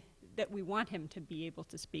should, that we want him to be able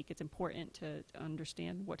to speak. It's important to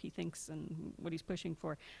understand what he thinks and what he's pushing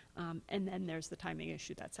for. And then there's the timing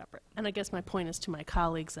issue, that's separate. And I guess my point is to my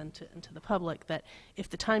colleagues and to the public that if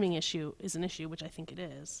the timing issue is an issue, which I think it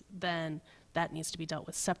is, then that needs to be dealt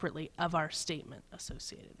with separately of our statement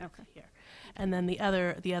associated with Okay. here. And then the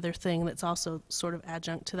other thing that's also sort of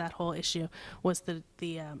adjunct to that whole issue was the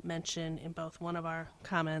mention in both one of our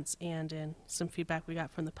comments and in some feedback we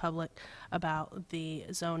got from the public about the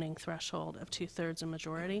zoning threshold of 2/3 a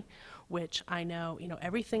majority, which I know, you know,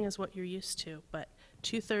 everything is what you're used to, but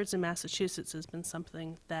 2/3 in Massachusetts has been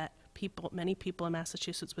something that many people in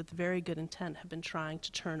Massachusetts with very good intent have been trying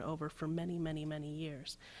to turn over for many, many, many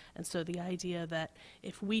years. And so the idea that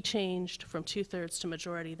if we changed from 2/3 to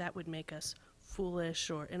majority, that would make us foolish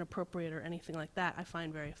or inappropriate or anything like that, I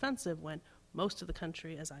find very offensive when most of the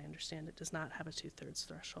country, as I understand it, does not have a 2/3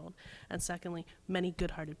 threshold. And secondly, many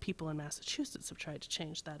good-hearted people in Massachusetts have tried to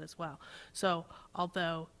change that as well. So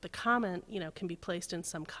although the comment, can be placed in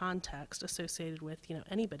some context associated with,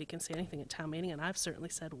 anybody can say anything at town meeting, and I've certainly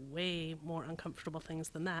said way more uncomfortable things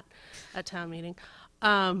than that at town meeting,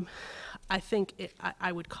 I think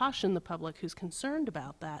I would caution the public who's concerned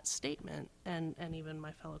about that statement, and even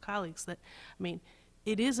my fellow colleagues, that,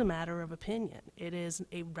 it is a matter of opinion. It is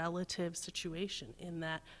a relative situation in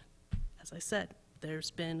that, as I said, there's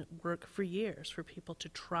been work for years for people to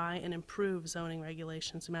try and improve zoning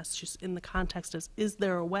regulations in Massachusetts in the context of, is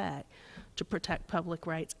there a way to protect public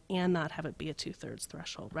rights and not have it be a 2/3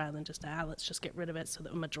 threshold, rather than just, let's just get rid of it so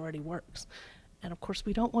that a majority works. And of course,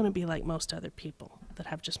 we don't want to be like most other people that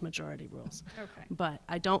have just majority rules. Okay. But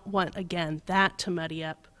I don't want, again, that to muddy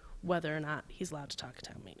up whether or not he's allowed to talk at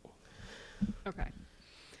town meeting. Okay.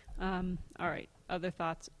 All right. Other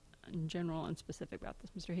thoughts in general and specific about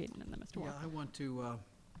this? Mr. Hayden and then Mr. Walker. Yeah, I want to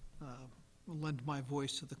lend my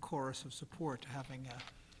voice to the chorus of support, having a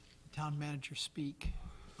town manager speak.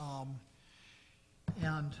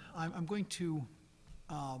 And I'm going to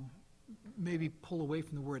maybe pull away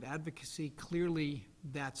from the word advocacy. Clearly,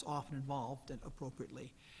 that's often involved, and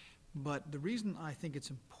appropriately. But the reason I think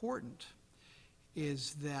it's important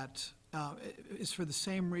is that is for the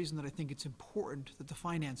same reason that I think it's important that the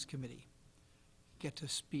Finance Committee get to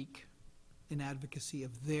speak in advocacy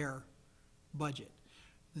of their budget.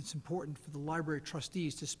 It's important for the library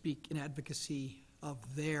trustees to speak in advocacy of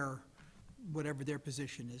their, whatever their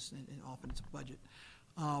position is, and often it's a budget,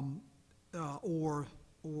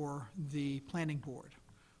 or the planning board,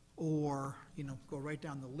 or, go right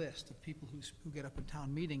down the list of people who get up in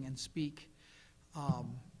town meeting and speak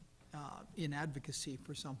in advocacy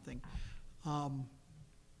for something. I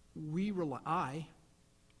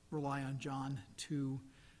rely on John to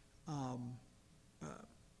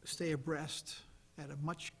stay abreast at a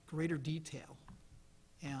much greater detail,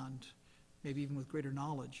 and maybe even with greater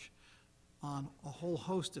knowledge, on a whole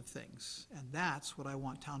host of things. And that's what I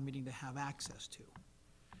want town meeting to have access to.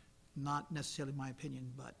 Not necessarily my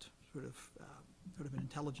opinion, but sort of an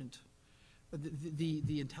intelligent,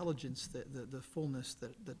 the intelligence, the fullness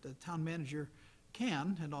that the town manager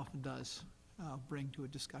can and often does bring to a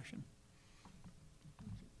discussion.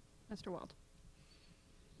 Mr. Wald.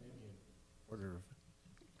 Maybe in order of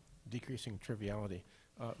decreasing triviality.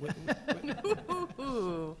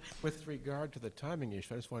 With regard to the timing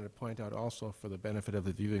issue, I just wanted to point out also for the benefit of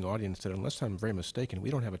the viewing audience that unless I'm very mistaken, we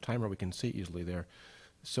don't have a timer we can see easily there.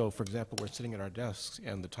 So, for example, we're sitting at our desks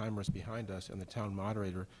and the timer is behind us and the town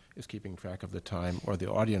moderator is keeping track of the time, or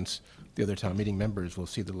the audience, the other town meeting members will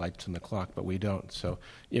see the lights and the clock, but we don't. So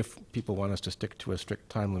if people want us to stick to a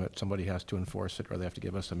strict time limit, somebody has to enforce it, or they have to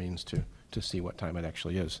give us a means to see what time it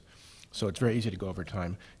actually is. So it's very easy to go over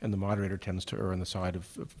time, and the moderator tends to err on the side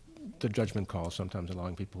of the judgment call, sometimes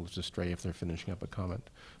allowing people to stray if they're finishing up a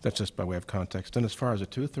comment. That's just by way of context. And as far as the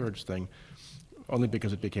 2/3 thing, only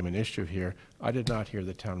because it became an issue here, I did not hear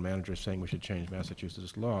the town manager saying we should change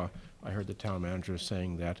Massachusetts law. I heard the town manager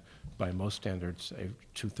saying that by most standards, a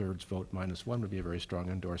 2/3 vote -1 would be a very strong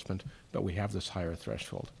endorsement, but we have this higher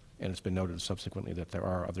threshold. And it's been noted subsequently that there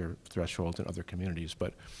are other thresholds in other communities,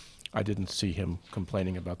 but I didn't see him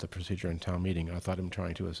complaining about the procedure in town meeting. I saw him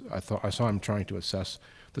trying to assess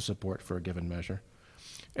the support for a given measure.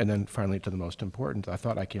 And then finally, to the most important, I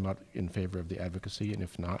thought I came out in favor of the advocacy, and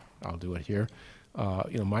if not, I'll do it here.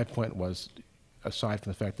 My point was, aside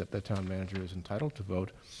from the fact that the town manager is entitled to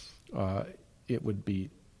vote, it would be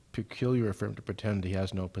peculiar for him to pretend he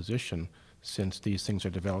has no position, since these things are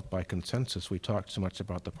developed by consensus. We talked so much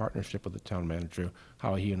about the partnership with the town manager,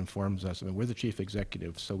 how he informs us. I mean, we're the chief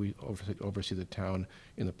executive, so we oversee the town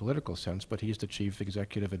in the political sense, but he's the chief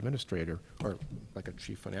executive administrator, or like a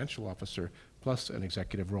chief financial officer, plus an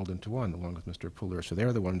executive rolled into one, along with Mr. Pooler. So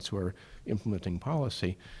they're the ones who are implementing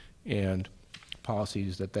policy, and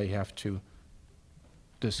policies that they have to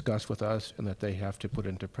discuss with us and that they have to put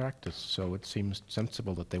into practice. So it seems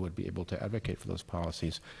sensible that they would be able to advocate for those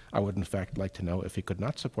policies. I would in fact like to know if he could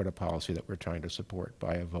not support a policy that we're trying to support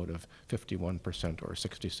by a vote of 51% or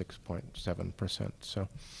 66.7%. So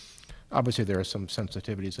obviously there are some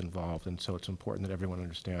sensitivities involved, and so it's important that everyone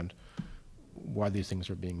understand why these things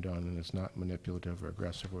are being done, and it's not manipulative or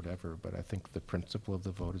aggressive or whatever, but I think the principle of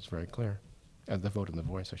the vote is very clear. The vote and the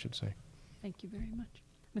voice, I should say. Thank you very much.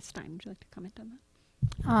 Ms. Stein, would you like to comment on that?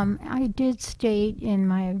 I did state in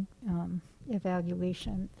my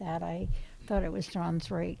evaluation that I thought it was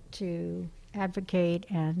John's right to advocate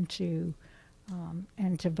and to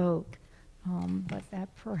vote, but that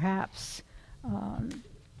perhaps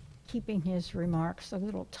keeping his remarks a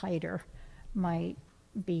little tighter might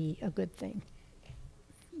be a good thing,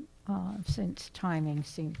 since timing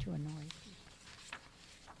seemed to annoy.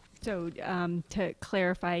 So to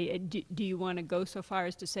clarify, do you want to go so far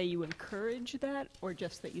as to say you encourage that, or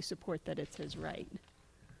just that you support that it's his right?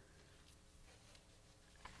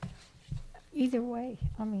 Either way,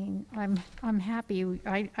 I mean, I'm happy.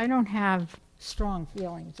 I don't have strong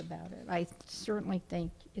feelings about it. I certainly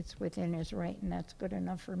think it's within his right, and that's good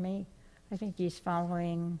enough for me. I think he's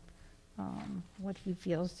following what he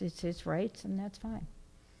feels is his rights, and that's fine.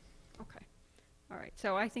 Okay. All right.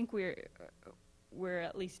 So I think we're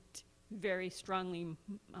at least very strongly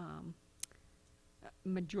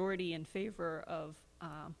majority in favor of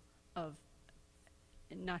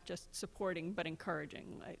not just supporting but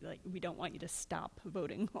encouraging. Like we don't want you to stop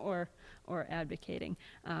voting or advocating.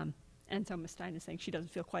 And so Ms. Stein is saying she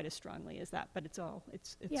doesn't feel quite as strongly as that, but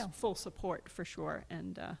it's Yeah. full support for sure,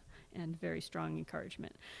 and very strong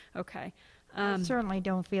encouragement. Okay. I certainly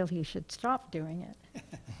don't feel he should stop doing it.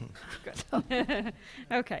 Good.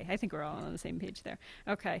 Okay, I think we're all on the same page there.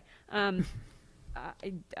 Okay.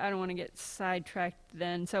 I don't want to get sidetracked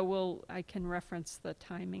then, so I can reference the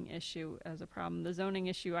timing issue as a problem. The zoning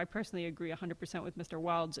issue, I personally agree 100% with Mr.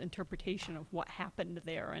 Wild's interpretation of what happened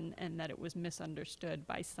there, and that it was misunderstood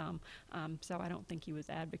by some. So I don't think he was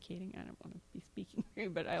advocating. I don't want to be speaking here,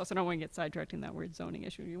 but I also don't want to get sidetracked in that word zoning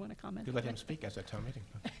issue. You want to comment? You let him speak as a town meeting.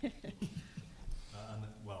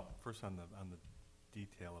 Well, first on the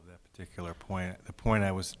detail of that particular point, the point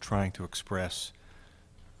I was trying to express,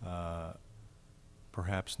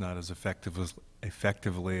 perhaps not as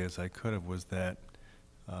effectively as I could have, was that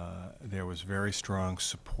there was very strong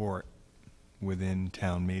support within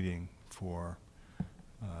town meeting for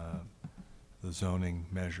the zoning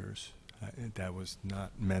measures. That was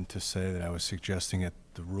not meant to say that I was suggesting that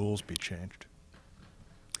the rules be changed.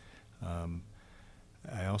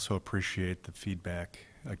 I also appreciate the feedback,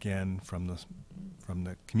 again, from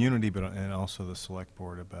the community, and also the select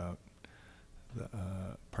board about the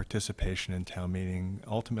participation in town meeting.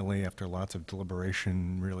 Ultimately, after lots of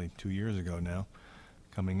deliberation, really 2 years ago now,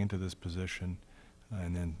 coming into this position,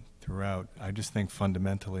 and then throughout, I just think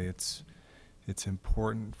fundamentally it's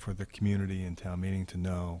important for the community in town meeting to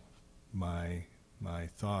know my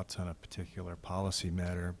thoughts on a particular policy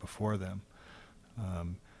matter before them,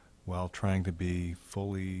 while trying to be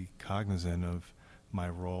fully cognizant of my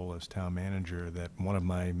role as town manager, that one of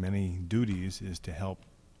my many duties is to help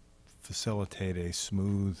facilitate a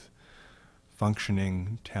smooth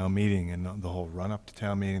functioning town meeting, and the whole run-up to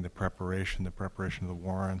town meeting, the preparation of the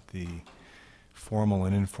warrant, the formal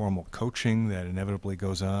and informal coaching that inevitably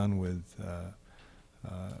goes on with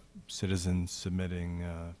citizens submitting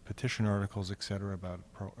petition articles, et cetera, about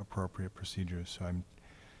appropriate procedures. So I'm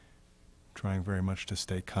trying very much to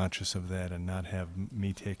stay conscious of that and not have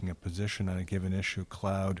me taking a position on a given issue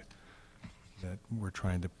cloud that we're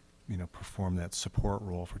trying to, perform that support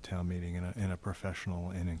role for town meeting in a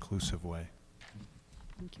professional and inclusive way.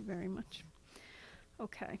 Thank you very much.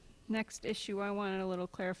 Okay. Next issue I wanted a little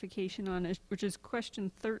clarification on, which is question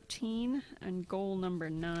 13 and goal number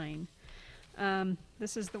 9.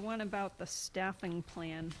 This is the one about the staffing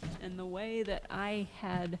plan, and the way that I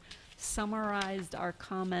had summarized our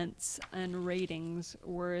comments and ratings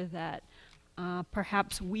were that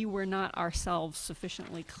perhaps we were not ourselves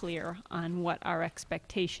sufficiently clear on what our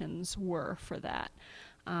expectations were for that.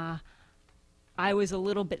 I was a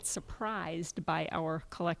little bit surprised by our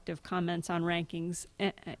collective comments on rankings,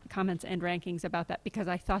 comments and rankings about that, because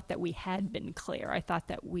I thought that we had been clear. I thought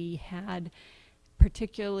that we had,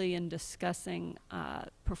 particularly in discussing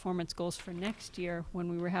performance goals for next year, when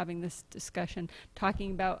we were having this discussion,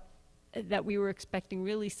 talking about that we were expecting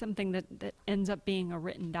really something that ends up being a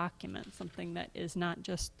written document, something that is not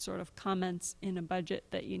just sort of comments in a budget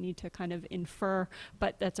that you need to kind of infer,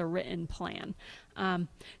 but that's a written plan.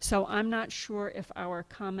 So I'm not sure if our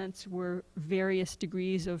comments were various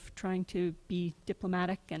degrees of trying to be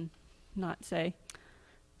diplomatic and not say,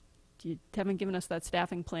 you haven't given us that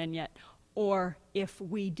staffing plan yet, or if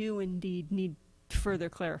we do indeed need further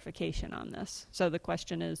clarification on this. So the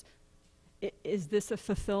question is this a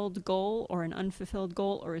fulfilled goal or an unfulfilled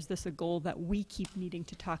goal, or is this a goal that we keep needing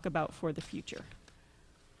to talk about for the future?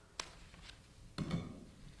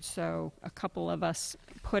 So a couple of us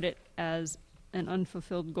put it as an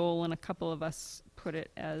unfulfilled goal, and a couple of us put it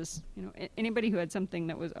as, anybody who had something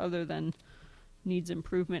that was other than needs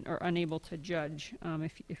improvement, or unable to judge.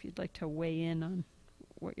 If you'd like to weigh in on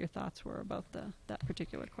what your thoughts were about that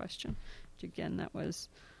particular question. Which again, that was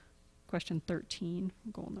question 13,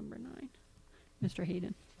 goal number 9. Mr.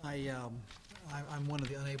 Hayden. I'm one of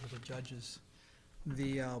the unable to judges.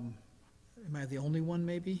 Am I the only one,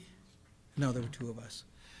 maybe? No, there were 2 of us.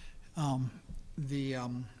 And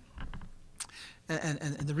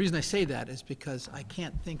the reason I say that is because I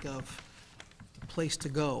can't think of a place to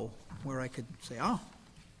go where I could say, oh,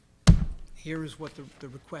 here is what the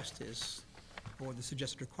request is, or the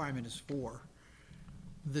suggested requirement is for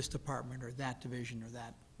this department or that division or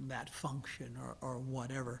that function or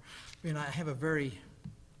whatever. I mean, I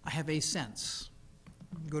have a sense,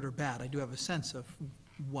 good or bad, I do have a sense of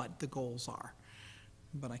what the goals are,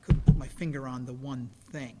 but I couldn't put my finger on the one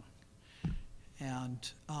thing.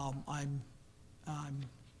 And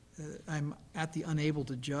I'm at the unable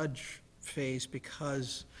to judge phase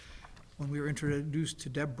because when we were introduced to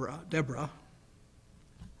Deborah, this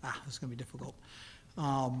is going to be difficult.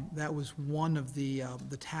 That was one of the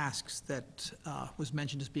tasks that was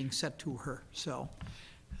mentioned as being set to her. So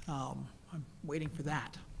I'm waiting for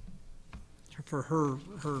that, for her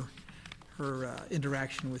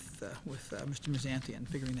interaction with Mr. Mazantian,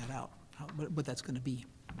 figuring that out, what that's going to be.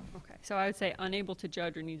 Okay, so I would say unable to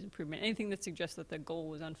judge or needs improvement. Anything that suggests that the goal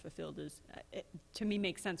was unfulfilled is, to me,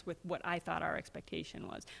 makes sense with what I thought our expectation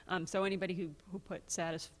was. So anybody who put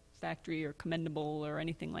satisfactory or commendable or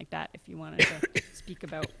anything like that, if you wanted to speak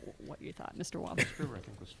about what you thought. Mr. Wallace. Mr. Brewer, I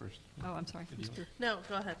think, was first. Oh, I'm sorry. Mr. No,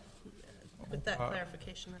 go ahead, with that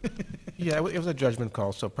clarification. Yeah, it was a judgment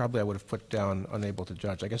call, so probably I would have put down unable to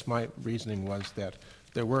judge. I guess my reasoning was that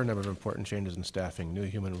there were a number of important changes in staffing, new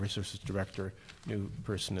human resources director, new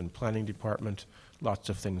person in planning department, lots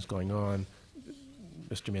of things going on.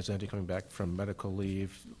 Mr. Mazanti coming back from medical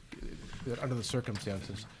leave. That under the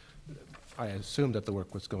circumstances, I assumed that the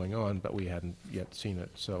work was going on, but we hadn't yet seen it,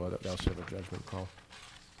 so that was sort of a judgment call.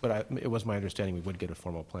 But it was my understanding we would get a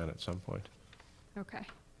formal plan at some point. Okay.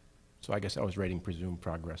 So I guess I was rating presumed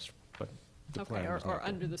progress, but the Okay, plan was not or there.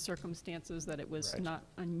 under the circumstances that it was Right. not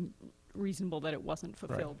unreasonable that it wasn't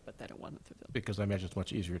fulfilled, but that it wasn't fulfilled. Because I imagine it's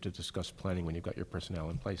much easier to discuss planning when you've got your personnel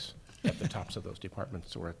in place at the tops of those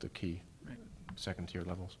departments or at the key second-tier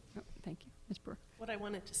levels. Oh, thank you. Ms. Brewer. What I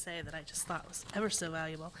wanted to say that I just thought was ever so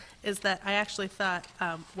valuable is that I actually thought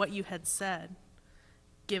what you had said,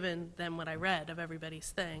 given then what I read of everybody's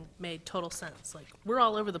thing, made total sense. Like, we're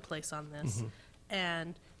all over the place on this,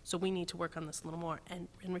 and so we need to work on this a little more. And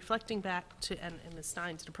in reflecting back to, and Ms.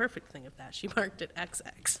 Stein did a perfect thing of that. She marked it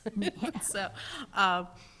XX. So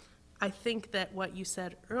I think that what you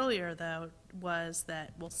said earlier, though, was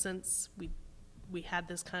that, well, since we had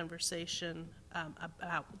this conversation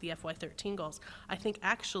about the FY13 goals, I think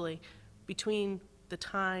actually between the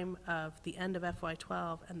time of the end of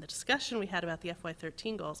FY12 and the discussion we had about the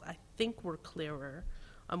FY13 goals, I think we're clearer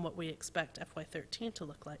on what we expect FY13 to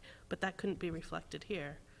look like, but that couldn't be reflected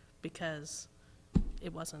here because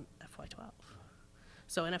it wasn't FY12.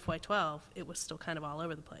 So in FY12, it was still kind of all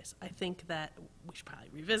over the place. I think that we should probably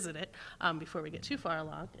revisit it before we get too far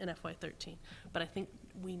along in FY13. But I think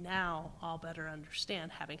we now all better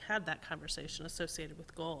understand, having had that conversation associated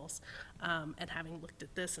with goals, and having looked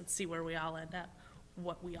at this and see where we all end up,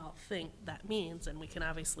 what we all think that means. And we can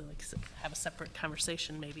obviously have a separate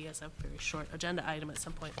conversation, maybe as a very short agenda item at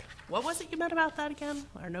some point. What was it you meant about that again?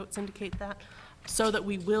 Our notes indicate that, so that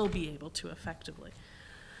we will be able to effectively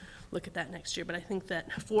look at that next year. But I think that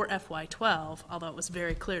for FY12, although it was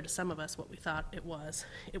very clear to some of us what we thought it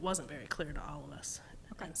wasn't very clear to all of us.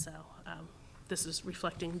 Okay. And so this is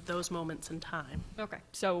reflecting those moments in time. Okay,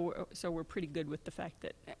 so we're pretty good with the fact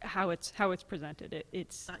that how it's presented.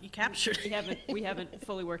 It's Thought you captured it. we haven't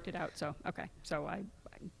fully worked it out. So okay, so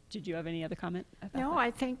did you have any other comment about No, that?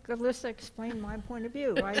 I think Alyssa explained my point of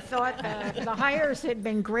view. I thought the hires had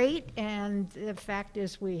been great, and the fact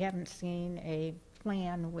is we haven't seen a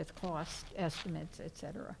plan with cost estimates, et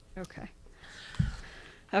cetera. Okay.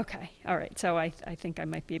 Okay, all right, so I think I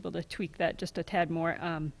might be able to tweak that just a tad more,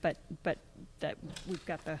 but that we've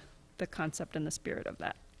got the concept and the spirit of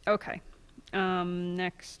that. Okay,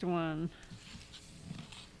 next one.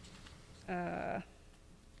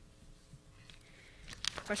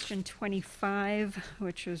 Question 25,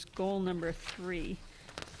 which was goal number 3.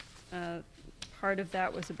 Part of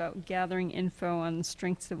that was about gathering info on the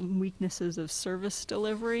strengths and weaknesses of service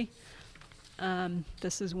delivery.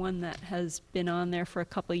 This is one that has been on there for a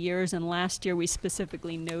couple of years, and last year we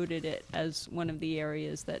specifically noted it as one of the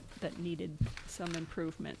areas that needed some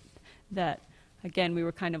improvement. That, again, we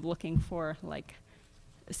were kind of looking for like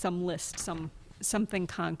some list, something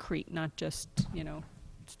concrete, not just,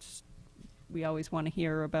 we always want to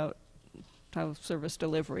hear about how service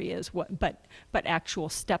delivery is, but actual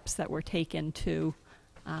steps that were taken to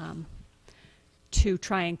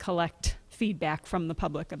try and collect feedback from the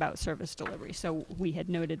public about service delivery. So we had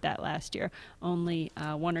noted that last year. Only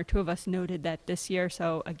one or two of us noted that this year.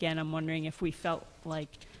 So again, I'm wondering if we felt like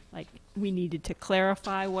we needed to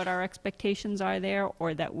clarify what our expectations are there,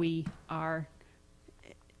 or that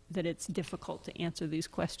that it's difficult to answer these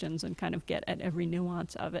questions and kind of get at every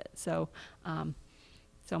nuance of it. So,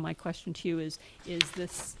 so my question to you is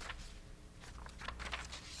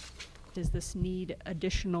does this need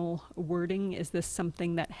additional wording? Is this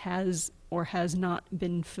something that has or has not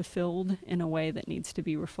been fulfilled in a way that needs to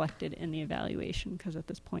be reflected in the evaluation? Because at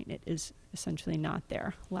this point, it is essentially not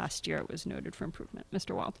there. Last year, it was noted for improvement.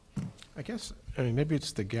 Mr. Wald. I guess, I mean, maybe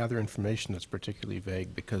it's the gather information that's particularly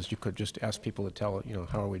vague, because you could just ask people to tell,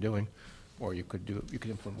 how are we doing? Or you could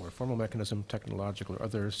implement more formal mechanism, technological or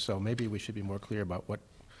others. So maybe we should be more clear about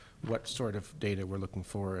what sort of data we're looking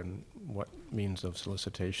for and what means of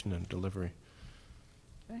solicitation and delivery.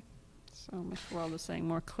 Okay. So Mr. Wald is saying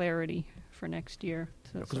more clarity for next year.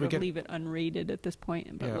 So Yeah, 'cause sort we of get- leave it unrated at this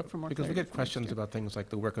point, but look for more because clarity. we get for next questions year. about things like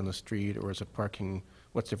the work on the street, or is a parking,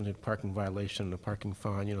 what's different in parking violation and a parking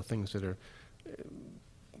fine, things that are,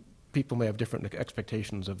 people may have different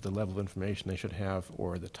expectations of the level of information they should have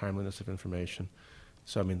or the timeliness of information.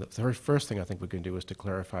 So, I mean, the first thing I think we can do is to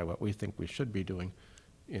clarify what we think we should be doing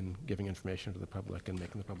in giving information to the public and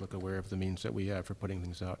making the public aware of the means that we have for putting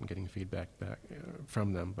things out and getting feedback back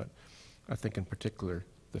from them. But I think in particular,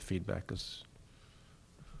 the feedback is,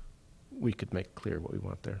 we could make clear what we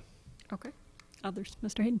want there. Okay. Others?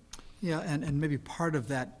 Mr. Hayden? Yeah, and maybe part of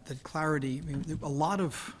that clarity, I mean, a lot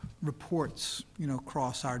of reports,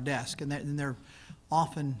 cross our desk, and they're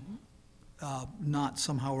often not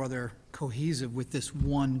somehow or other cohesive with this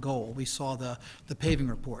one goal. We saw the paving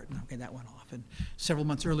report, and okay, that went off. And several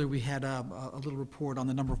months earlier, we had a little report on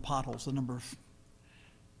the number of potholes, the number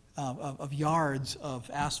of yards of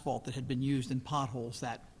asphalt that had been used in potholes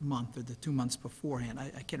that month or the 2 months beforehand. I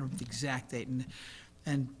can't remember the exact date.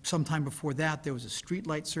 And sometime before that, there was a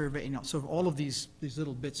streetlight survey. So all of these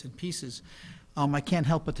little bits and pieces. I can't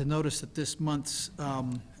help but to notice that this month's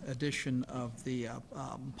edition of the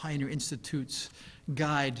Pioneer Institute's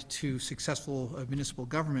Guide to Successful Municipal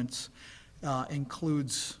Governments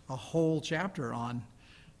includes a whole chapter on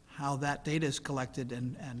how that data is collected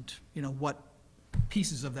and what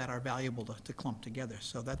pieces of that are valuable to clump together.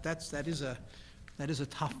 So that is a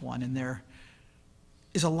tough one, and there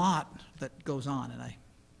is a lot that goes on, and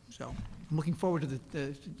so I'm looking forward to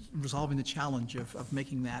the resolving the challenge of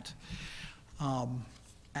making that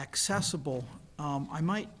accessible. I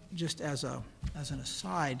might just as an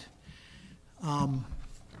aside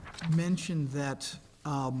mention that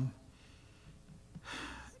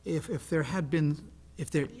if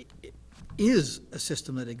there is a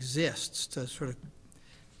system that exists to sort of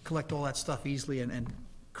collect all that stuff easily and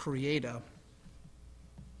create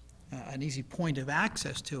an easy point of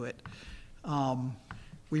access to it,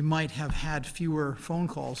 we might have had fewer phone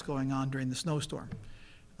calls going on during the snowstorm.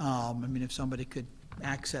 I mean, if somebody could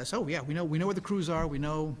access, oh yeah, we know where the crews are, we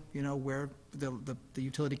know where the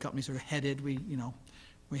utility companies are headed, we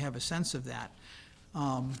have a sense of that.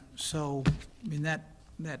 So I mean,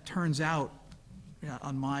 that turns out,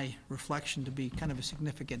 on my reflection, to be kind of a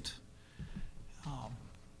significant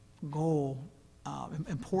goal,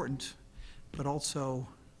 important, but also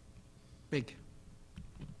big.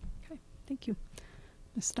 Okay. Thank you.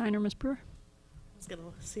 Ms. Steiner, Ms. Brewer? I was going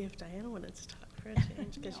to see if Diana wanted to talk for a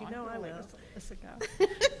change, because I will.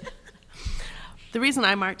 The reason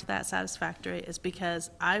I marked that satisfactory is because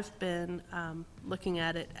I've been looking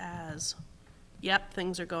at it as, yep,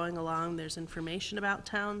 things are going along. There's information about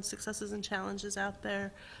town successes and challenges out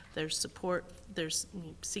there. There's support. There's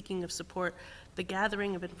seeking of support. The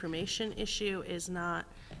gathering of information issue is not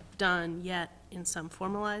done yet in some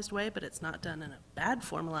formalized way, but it's not done in a bad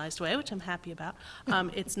formalized way, which I'm happy about.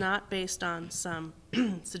 It's not based on some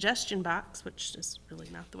suggestion box, which is really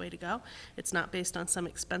not the way to go. It's not based on some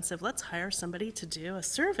expensive, let's hire somebody to do a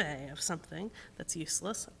survey of something that's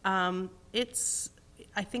useless.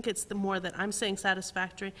 I think it's the more that I'm saying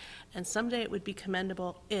satisfactory, and someday it would be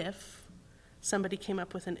commendable if somebody came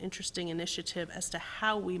up with an interesting initiative as to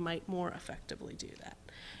how we might more effectively do that.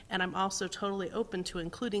 And I'm also totally open to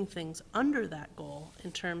including things under that goal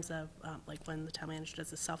in terms of, like when the town manager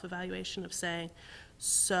does a self-evaluation of saying,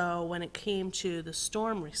 so when it came to the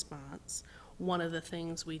storm response, one of the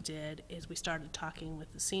things we did is we started talking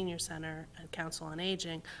with the Senior Center and Council on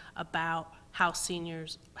Aging about how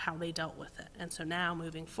seniors, how they dealt with it. And so now,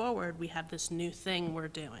 moving forward, we have this new thing we're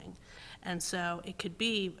doing. And so it could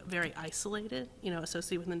be very isolated,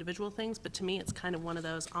 associated with individual things, but to me, it's kind of one of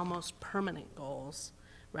those almost permanent goals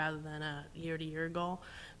rather than a year-to-year goal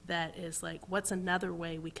that is like, what's another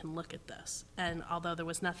way we can look at this? And although there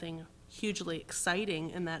was nothing hugely exciting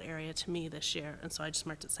in that area to me this year, and so I just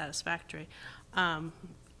marked it satisfactory, I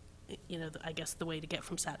guess the way to get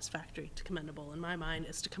from satisfactory to commendable in my mind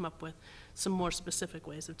is to come up with some more specific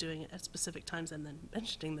ways of doing it at specific times and then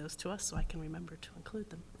mentioning those to us so I can remember to include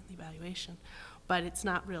them in the evaluation. But it's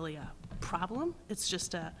not really a problem, it's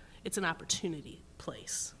just it's an opportunity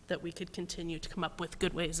place that we could continue to come up with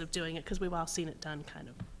good ways of doing it, because we've all seen it done kind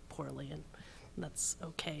of poorly, and that's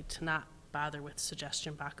okay to not bother with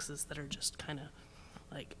suggestion boxes that are just kind of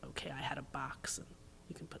like, okay, I had a box and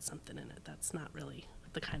you can put something in it. That's not really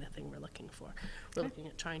the kind of thing we're looking for. We're looking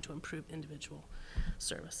at trying to improve individual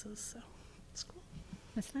services, so it's cool.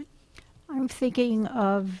 Ms. Knight? I'm thinking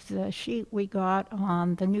of the sheet we got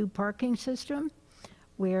on the new parking system,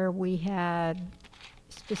 where we had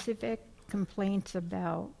specific complaints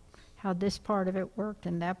about how this part of it worked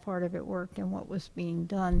and that part of it worked and what was being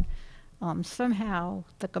done. Somehow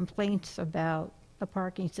the complaints about the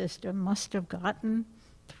parking system must have gotten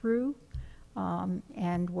through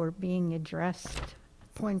and were being addressed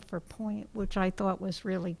point for point, which I thought was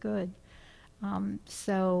really good.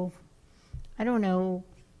 So I don't know,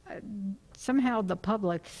 somehow the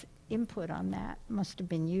public's input on that must have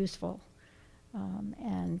been useful.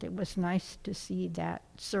 And it was nice to see that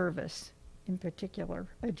service in particular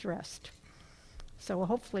addressed. So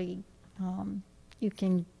hopefully you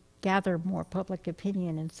can gather more public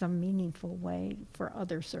opinion in some meaningful way for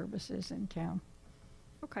other services in town.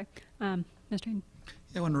 Okay. Mr. Hayden?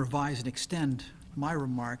 I want to revise and extend my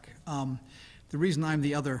remark. The reason I'm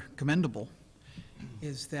the other commendable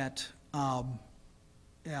is that I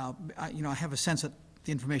have a sense that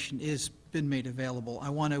the information is been made available. I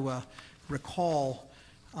want to recall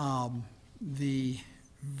the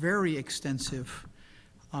very extensive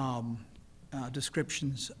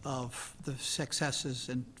descriptions of the successes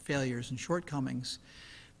and failures and shortcomings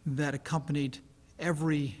that accompanied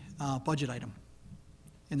every budget item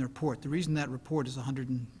in the report. The reason that report is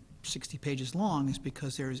 160 pages long is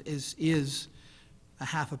because there is a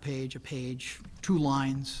half a page, 2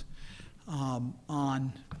 lines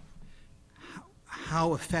on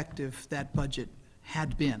how effective that budget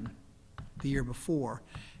had been the year before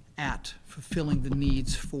at fulfilling the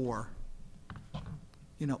needs for,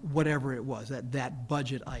 whatever it was, that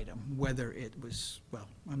budget item, whether it was, well,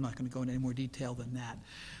 I'm not going to go into any more detail than that.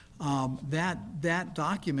 That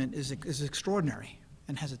document is extraordinary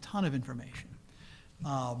and has a ton of information.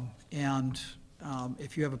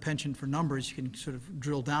 If you have a penchant for numbers, you can sort of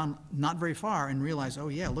drill down not very far and realize, oh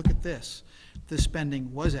yeah, look at this. This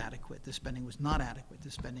spending was adequate. This spending was not adequate.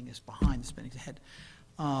 This spending is behind. This spending is ahead.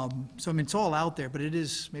 So, it's all out there, but it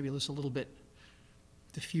is maybe just a little bit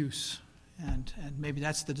diffuse. And maybe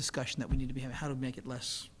that's the discussion that we need to be having, how to make it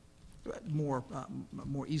more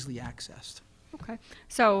easily accessed. Okay.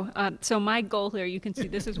 So my goal here, you can see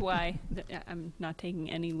this is why I'm not taking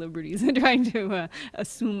any liberties in trying to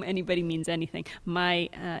assume anybody means anything. My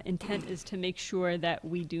intent is to make sure that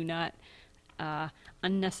we do not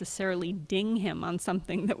unnecessarily ding him on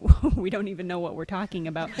something that we don't even know what we're talking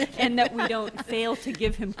about, and that we don't fail to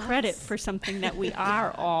give him credit for something that we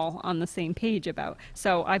are all on the same page about.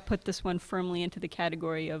 So I put this one firmly into the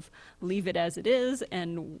category of leave it as it is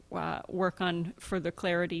and work on further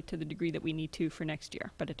clarity to the degree that we need to for next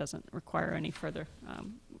year, but it doesn't require any further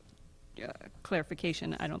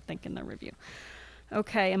clarification, I don't think, in the review.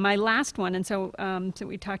 Okay, and my last one, and so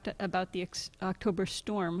we talked about the October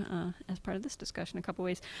storm as part of this discussion a couple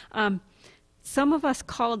ways. Some of us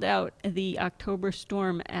called out the October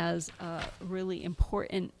storm as a really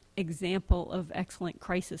important example of excellent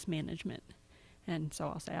crisis management, and so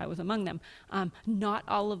I'll say I was among them. Not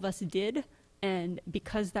all of us did, and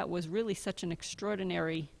because that was really such an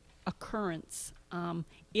extraordinary occurrence,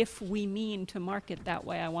 if we mean to mark it that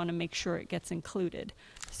way, I want to make sure it gets included.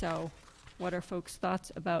 So what are folks'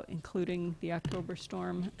 thoughts about including the October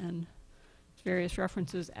storm and various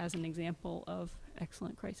references as an example of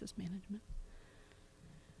excellent crisis management?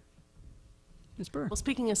 Ms. Brewer? Well,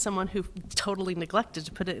 speaking as someone who totally neglected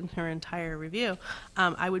to put it in her entire review,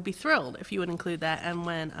 I would be thrilled if you would include that. And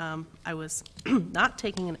when I was not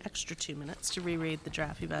taking an extra 2 minutes to reread the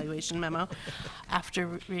draft evaluation memo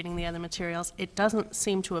after reading the other materials, it doesn't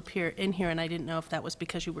seem to appear in here, and I didn't know if that was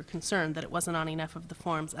because you were concerned that it wasn't on enough of the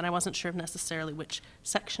forms. And I wasn't sure necessarily which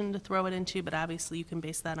section to throw it into, but obviously you can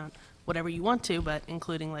base that on whatever you want to, but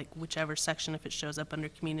including like whichever section if it shows up under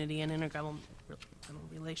community and intergovernmental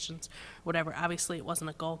relations, whatever. Obviously, it wasn't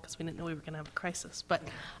a goal because we didn't know we were going to have a crisis. But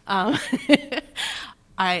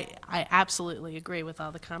I absolutely agree with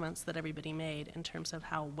all the comments that everybody made in terms of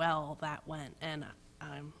how well that went. And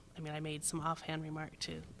I made some offhand remark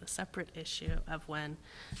to the separate issue of when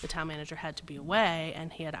the town manager had to be away,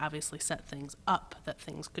 and he had obviously set things up that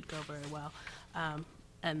things could go very well.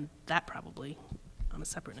 And that probably, on a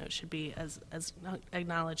separate note, should be as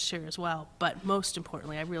acknowledged here as well. But most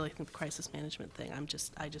importantly, I really think the crisis management thing,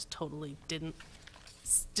 I just totally didn't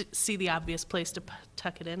see the obvious place to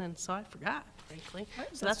tuck it in, and so I forgot, frankly.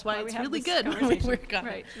 Right, So that's why we it's have really this good when we conversation. work on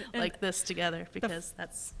Right. it And like this together, because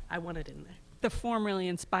I want it in there. the form really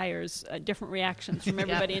inspires different reactions from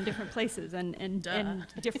everybody in different places and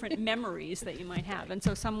different memories that you might have. And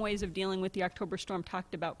so some ways of dealing with the October storm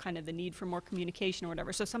talked about kind of the need for more communication or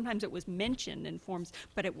whatever. So sometimes it was mentioned in forms,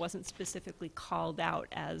 but it wasn't specifically called out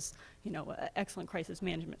as, excellent crisis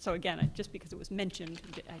management. So again, just because it was mentioned,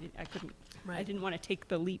 I didn't want to take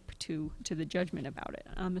the leap to the judgment about it.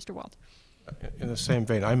 Mr. Wald. In the same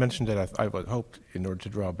vein, I mentioned that I would hoped, in order to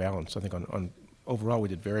draw a balance, I think on overall we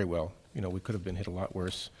did very well. We could have been hit a lot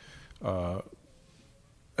worse. I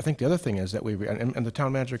think the other thing is that and the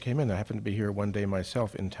town manager came in. I happened to be here one day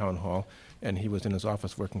myself in town hall, and he was in his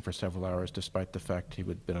office working for several hours, despite the fact he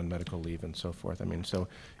had been on medical leave and so forth.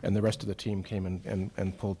 And the rest of the team came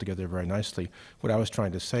and pulled together very nicely. What I was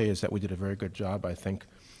trying to say is that we did a very good job, I think.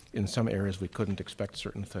 In some areas we couldn't expect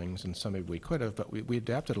certain things, and some maybe we could have, but we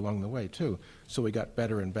adapted along the way too. So we got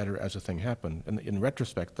better and better as the thing happened. And in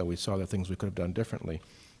retrospect, though, we saw the things we could have done differently,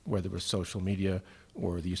 whether it was social media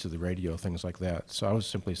or the use of the radio, things like that. So I was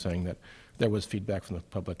simply saying that there was feedback from the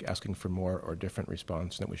public asking for more or different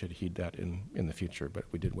response, and that we should heed that in the future. But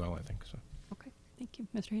we did well, I think. So. Okay, thank you.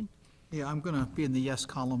 Mr. Hayden. Yeah, I'm going to be in the yes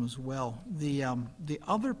column as well. The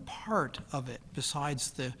other part of it,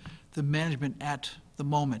 besides the management at the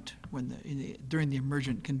moment during the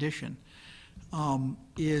emergent condition,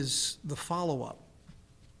 is the follow-up.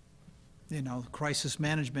 Crisis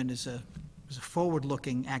management is a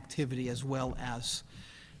forward-looking activity as well as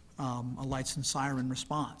a lights and siren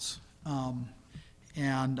response,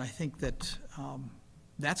 and I think that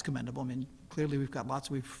that's commendable. Clearly we've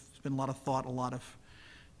spent a lot of thought, a lot of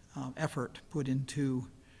effort put into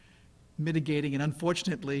mitigating, and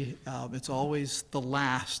unfortunately, it's always the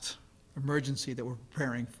last emergency that we're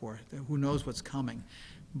preparing for. Who knows what's coming?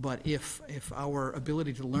 But if our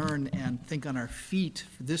ability to learn and think on our feet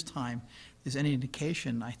for this time is any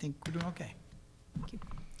indication, I think we're doing okay. Thank you.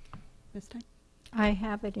 Ms. Stein? I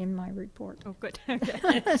have it in my report. Oh, good. Okay. All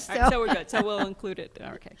right, so we're good. So we'll include it.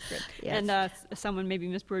 Okay, good. Yes. And someone, maybe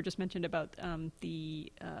Ms. Brewer, just mentioned about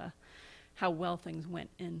how well things went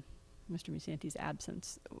in Mr. Musanti's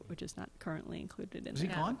absence, which is not currently included in Is he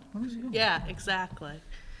there. gone? When was he gone? Yeah, exactly.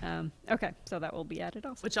 Okay, so that will be added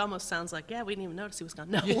also. Which almost sounds like, we didn't even notice he was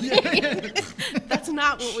gone. No, that's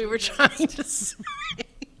not what we were trying to say.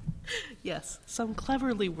 Yes, some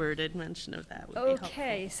cleverly worded mention of that would be helpful.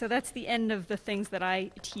 Okay, so that's the end of the things that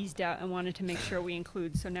I teased out and wanted to make sure we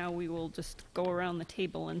include. So now we will just go around the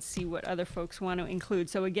table and see what other folks want to include.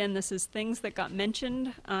 So again, this is things that got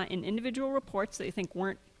mentioned in individual reports that you think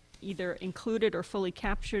weren't either included or fully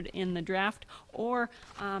captured in the draft, or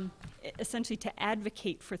essentially to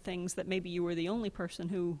advocate for things that maybe you were the only person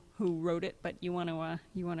who wrote it, but you want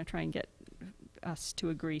to try and get us to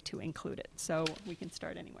agree to include it. So we can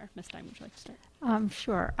start anywhere. Ms. Stein, would you like to start?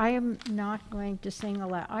 Sure. I am not going to sing a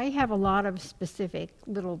lot. I have a lot of specific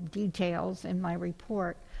little details in my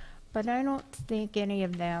report, but I don't think any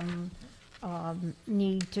of them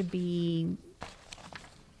need to be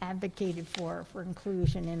advocated for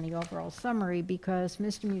inclusion in the overall summary, because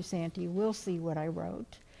Mr. Musanti will see what I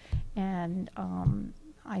wrote, and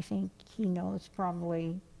I think he knows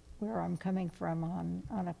probably where I'm coming from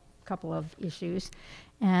on a couple of issues,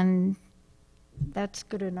 and that's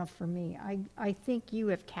good enough for me. I think you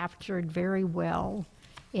have captured very well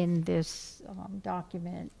in this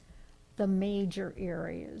document the major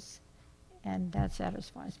areas, and that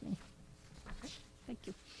satisfies me. Okay, thank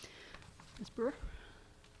you. Ms. Brewer?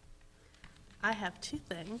 I have two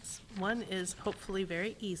things. One is hopefully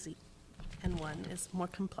very easy, and one is more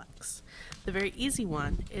complex. The very easy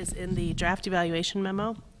one is in the draft evaluation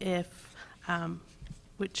memo. If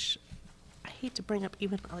which I hate to bring up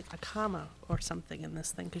even like a comma or something in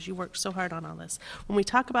this thing, because you worked so hard on all this. When we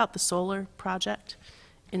talk about the solar project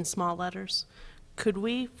in small letters, could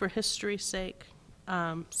we, for history's sake,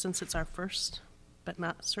 since it's our first, but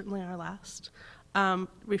not certainly our last,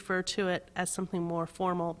 refer to it as something more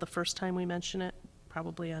formal the first time we mention it,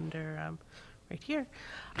 probably under right here.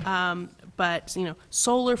 But, you know,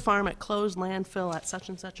 solar farm at closed landfill at such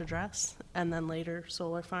and such address, and then later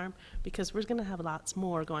solar farm, because we're going to have lots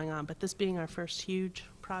more going on. But this being our first huge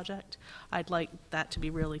project, I'd like that to be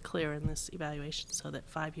really clear in this evaluation, so that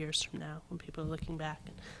 5 years from now, when people are looking back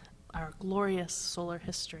at our glorious solar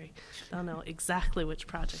history, they'll know exactly which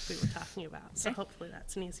project we were talking about. So hopefully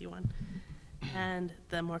that's an easy one. And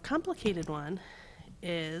the more complicated one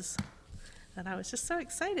is, and I was just so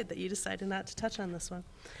excited that you decided not to touch on this one.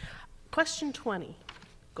 Question 20,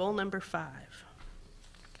 goal number 5.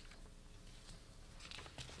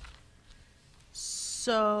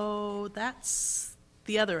 So that's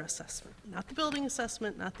the other assessment, not the building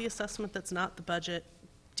assessment, not the assessment that's not the budget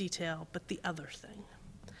detail, but the other thing.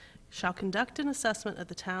 Shall conduct an assessment of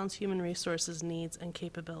the town's human resources needs and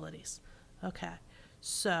capabilities. Okay,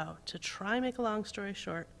 so to try and make a long story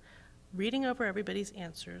short, reading over everybody's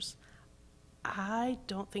answers, I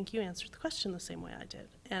don't think you answered the question the same way I did.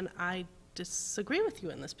 And I disagree with you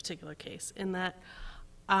in this particular case, in that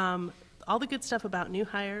all the good stuff about new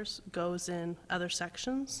hires goes in other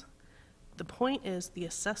sections. The point is the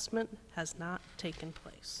assessment has not taken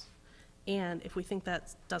place. And if we think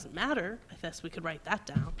that doesn't matter, I guess we could write that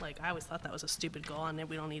down. Like, I always thought that was a stupid goal, and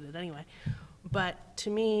we don't need it anyway. But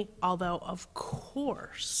to me, although of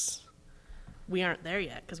course we aren't there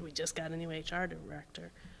yet because we just got a new HR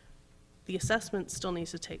director, the assessment still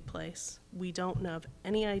needs to take place. We don't have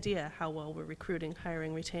any idea how well we're recruiting,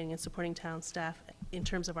 hiring, retaining, and supporting town staff in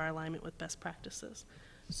terms of our alignment with best practices.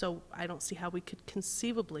 So I don't see how we could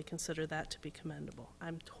conceivably consider that to be commendable.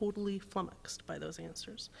 I'm totally flummoxed by those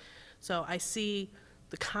answers. So I see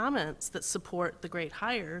the comments that support the great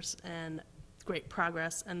hires and great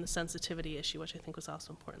progress and the sensitivity issue, which I think was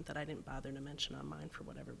also important that I didn't bother to mention on mine for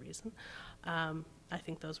whatever reason. I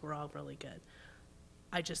think those were all really good.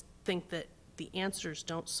 I just think that the answers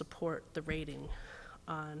don't support the rating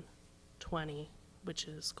on 20, which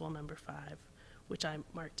is goal number 5, which I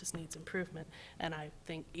marked as needs improvement. And I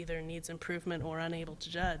think either needs improvement or unable to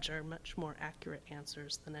judge are much more accurate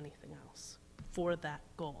answers than anything else for that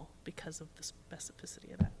goal because of the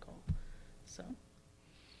specificity of that goal. So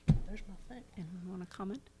there's my thing. Anyone want to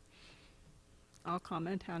comment? I'll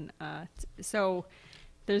comment on, so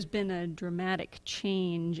there's been a dramatic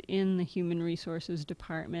change in the Human Resources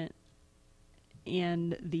Department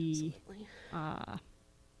and the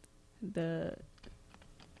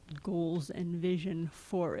goals and vision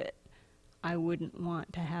for it. I wouldn't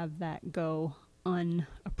want to have that go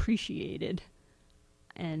unappreciated.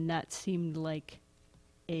 And that seemed like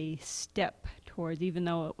a step towards, even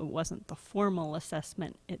though it wasn't the formal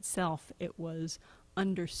assessment itself, it was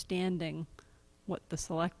understanding what the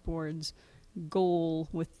select board's goal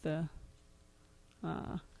with the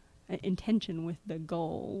intention with the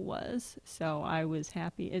goal was. So I was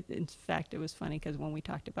happy. In fact, it was funny because when we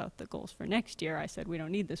talked about the goals for next year, I said, we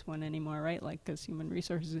don't need this one anymore, right? Like, because human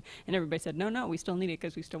resources, and everybody said, no, we still need it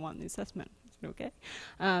because we still want the assessment. I said, okay.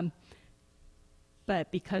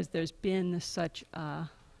 But because there's been such a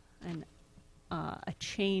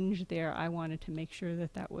change there, I wanted to make sure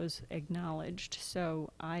that that was acknowledged.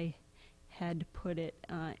 So I had put it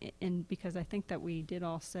in, because I think that we did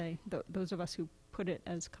all say, those of us who put it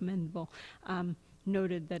as commendable,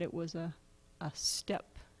 noted that it was a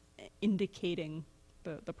step indicating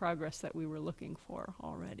the progress that we were looking for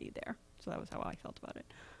already there. So that was how I felt about it.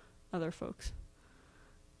 Other folks?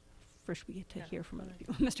 First we get to hear from other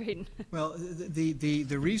people. Mr. Hayden. Well,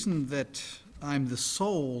 the reason that I'm the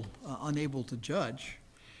sole unable to judge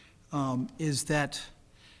is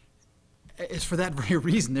for that very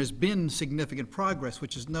reason. There's been significant progress,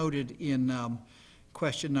 which is noted in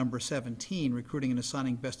question number 17, recruiting and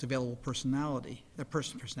assigning best available personnel in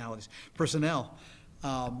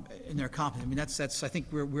their competence. I mean, that's I think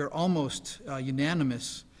we're almost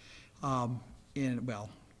unanimous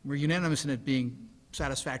we're unanimous in it being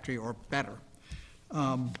satisfactory or better.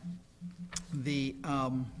 And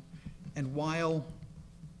while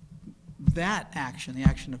that action, the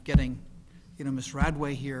action of getting, Ms.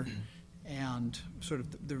 Radway here and sort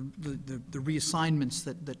of the reassignments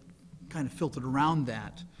that kind of filtered around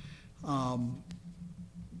that, don't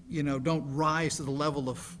rise to the level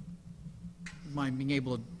of my being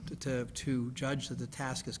able to judge that the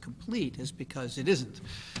task is complete, is because it isn't.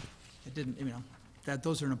 It didn't, that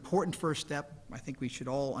those are an important first step. I think we should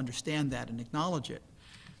all understand that and acknowledge it.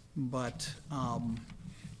 But,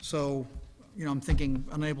 so, you know, I'm thinking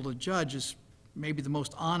unable to judge is maybe the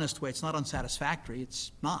most honest way. It's not unsatisfactory,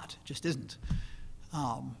 it's not, it just isn't.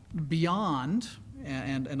 Beyond,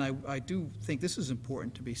 and I do think this is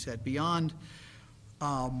important to be said, beyond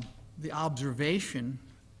the observation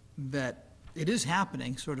that it is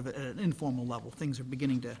happening sort of at an informal level. Things are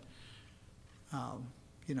beginning to,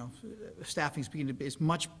 you know, staffing is beginning to be, is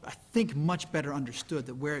much, I think, much better understood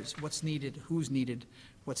that what's needed, who's needed,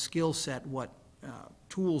 what skill set, what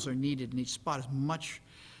tools are needed in each spot is much,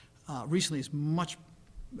 recently is much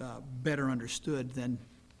better understood than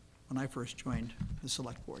when I first joined the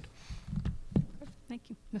select board. Thank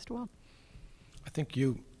you. Mr. Wald? I think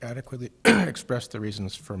you adequately expressed the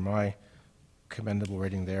reasons for my commendable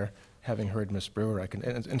rating there. Having heard Ms. Brewer, I can,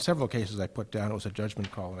 in several cases I put down it was a judgment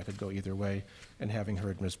call and I could go either way. And having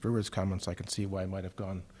heard Ms. Brewer's comments, I can see why I might have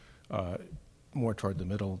gone more toward the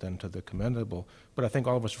middle than to the commendable. But I think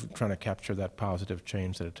all of us are trying to capture that positive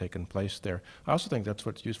change that had taken place there. I also think that's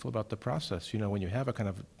what's useful about the process. You know, when you have a kind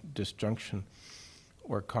of disjunction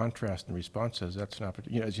or contrast in responses, that's an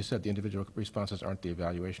opportunity. You know, as you said, the individual responses aren't the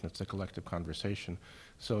evaluation, it's a collective conversation.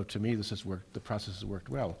 So to me, this has worked, the process has worked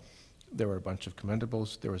well. There were a bunch of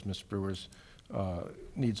commendables. There was Ms. Brewer's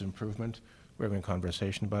needs improvement. We're having a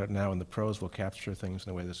conversation about it now, and the pros will capture things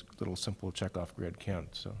in a way this little simple checkoff grid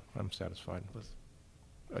can't. So I'm satisfied with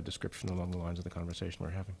a description along the lines of the conversation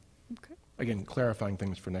we're having. Okay. Again, clarifying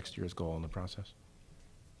things for next year's goal in the process.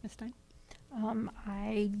 Ms. Stein?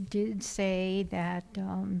 I did say that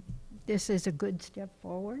this is a good step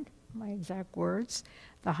forward, my exact words,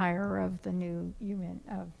 the hire of the new human,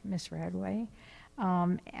 of Ms. Radway.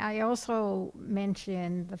 I also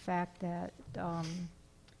mentioned the fact that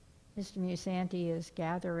Mr. Musanti is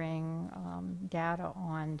gathering data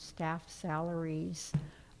on staff salaries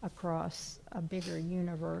across a bigger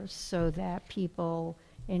universe so that people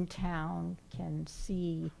in town can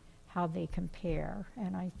see how they compare.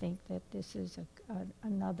 And I think that this is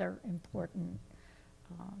another important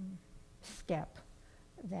step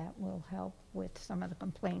that will help with some of the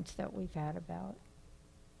complaints that we've had about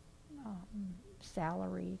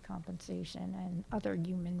salary, compensation, and other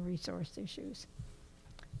human resource issues.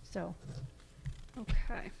 So.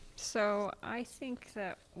 Okay, so I think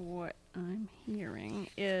that what I'm hearing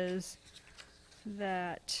is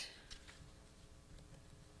that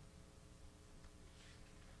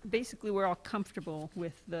basically we're all comfortable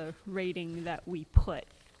with the rating that we put.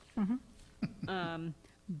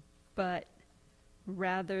 But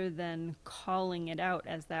rather than calling it out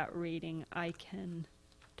as that rating, I can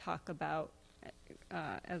talk about,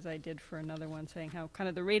 as I did for another one, saying how kind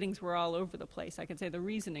of the ratings were all over the place. I could say the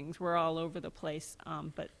reasonings were all over the place,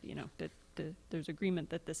 but you know, there's agreement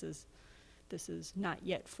that this is not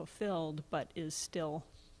yet fulfilled, but is still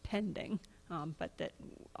pending. But that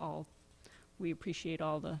we appreciate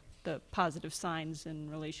all the positive signs in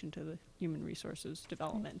relation to the human resources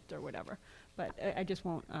development or whatever. But I just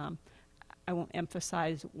won't. I won't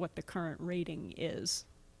emphasize what the current rating is,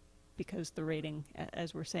 because the rating,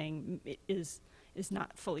 as we're saying, is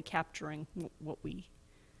not fully capturing what we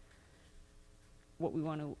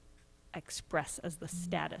want to express as the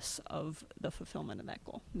status of the fulfillment of that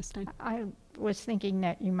goal. Ms. Stein? I was thinking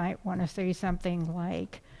that you might want to say something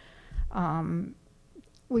like,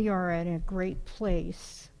 we are at a great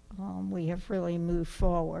place. We have really moved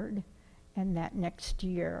forward, and that next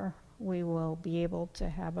year we will be able to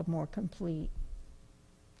have a more complete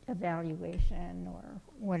evaluation, or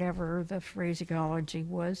whatever the phraseology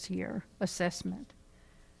was here, assessment.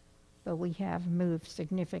 But we have moved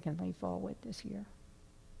significantly forward this year.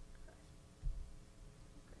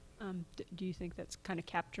 Do you think that's kind of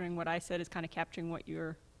capturing what I said, is kind of capturing what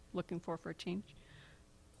you're looking for a change?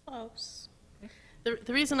 Close.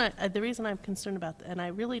 The reason I'm concerned about that, and I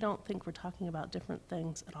really don't think we're talking about different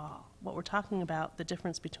things at all. What we're talking about, the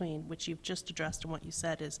difference between, which you've just addressed and what you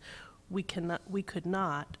said, is we could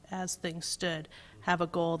not, as things stood, have a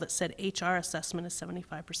goal that said HR assessment is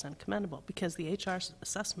 75% commendable, because the HR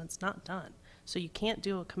assessment's not done. So you can't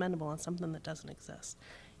do a commendable on something that doesn't exist.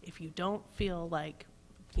 If you don't feel like,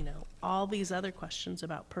 you know, all these other questions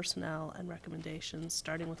about personnel and recommendations,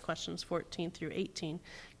 starting with questions 14 through 18,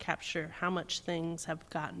 capture how much things have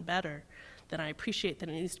gotten better, then I appreciate that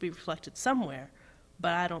it needs to be reflected somewhere,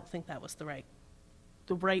 but I don't think that was the right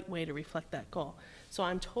way to reflect that goal. So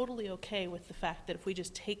I'm totally okay with the fact that if we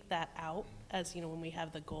just take that out, as, you know, when we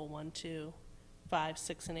have the goal 1, 2, 5,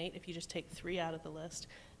 6, and 8, if you just take 3 out of the list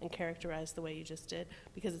and characterize the way you just did,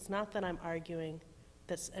 because it's not that I'm arguing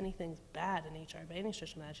that anything's bad in HR by any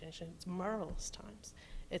stretch of imagination. It's marvelous times.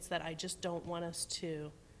 It's that I just don't want us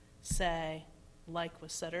to say, like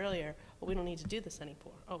was said earlier, well, we don't need to do this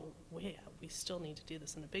anymore. Oh, well, yeah, we still need to do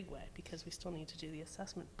this in a big way because we still need to do the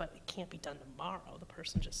assessment, but it can't be done tomorrow. The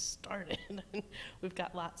person just started, and we've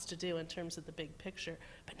got lots to do in terms of the big picture.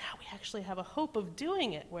 But now we actually have a hope of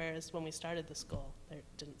doing it, whereas when we started this goal, it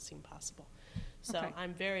didn't seem possible. So Okay.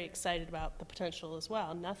 I'm very excited about the potential as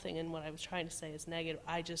well. Nothing in what I was trying to say is negative.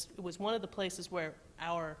 It was one of the places where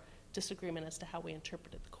our disagreement as to how we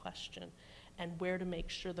interpreted the question and where to make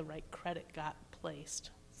sure the right credit got placed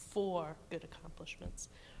for good accomplishments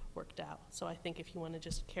worked out. So I think if you want to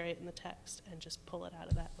just carry it in the text and just pull it out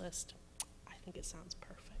of that list, I think it sounds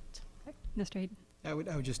perfect. Mr. Hayden? I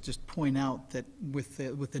would just point out that with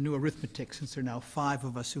the new arithmetic, since there are now 5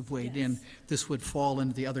 of us who've weighed in, Yes. this would fall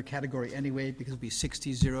into the other category anyway, because it'd be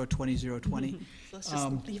 60, 0, 20, 0, 20. So let's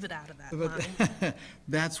just leave it out of that But line.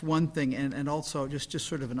 that's one thing, and also just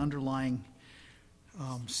sort of an underlying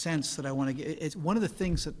sense that I want to get. It's one of the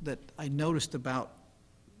things that I noticed about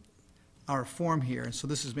our form here, and so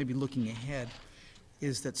this is maybe looking ahead,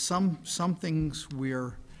 is that some things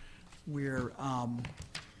we're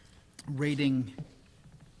rating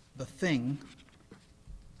the thing,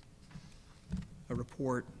 a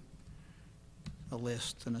report, a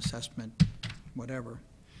list, an assessment, whatever,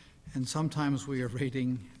 and sometimes we are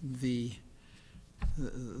rating the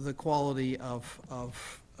quality of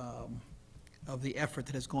the effort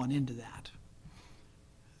that has gone into that.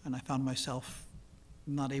 And I found myself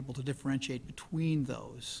not able to differentiate between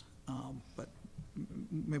those, but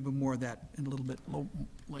maybe more of that in a little bit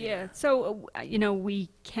later. Yeah, so, you know, we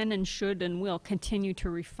can and should and will continue to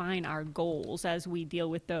refine our goals as we deal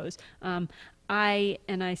with those. I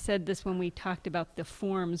said this when we talked about the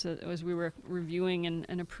forms, as we were reviewing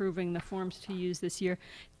and approving the forms to use this year,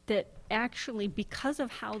 that actually, because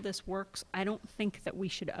of how this works, I don't think that we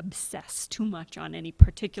should obsess too much on any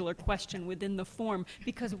particular question within the form,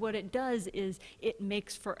 because what it does is it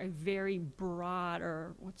makes for a very broad,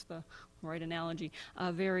 or what's the right analogy,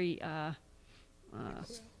 a very,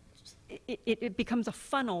 it becomes a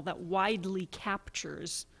funnel that widely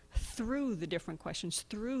captures through the different questions,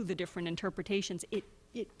 through the different interpretations.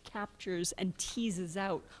 It captures and teases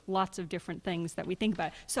out lots of different things that we think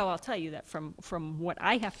about. So I'll tell you that from what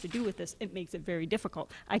I have to do with this, it makes it very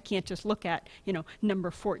difficult. I can't just look at, you know,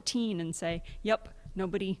 number 14 and say, yep,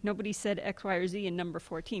 nobody said X, Y, or Z in number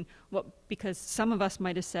 14. Well, because some of us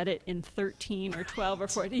might have said it in 13 or 12 or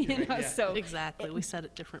 14, you know, so. Exactly, we said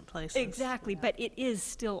it different places. Exactly, but it is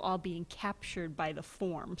still all being captured by the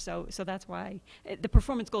form. So that's why the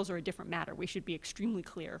performance goals are a different matter. We should be extremely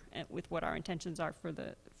clear with what our intentions are for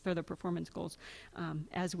the performance goals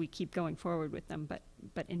as we keep going forward with them.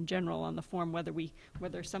 But in general, on the form,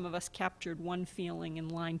 whether some of us captured one feeling in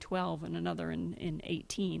line 12 and another in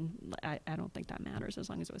 18, I don't think that matters as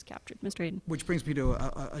long as it was captured. Mr. Hayden. Which brings me to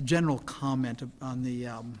a general comment on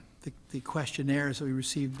the questionnaires that we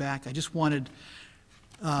received back. I just wanted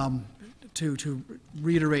to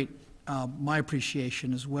reiterate my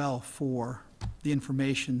appreciation as well for the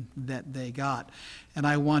information that they got. And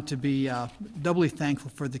I want to be doubly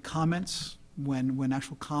thankful for the comments when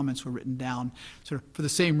actual comments were written down, sort of for the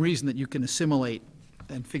same reason that you can assimilate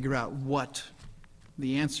and figure out what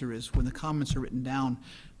the answer is. When the comments are written down,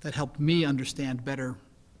 that helped me understand better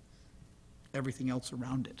everything else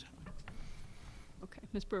around it. Okay.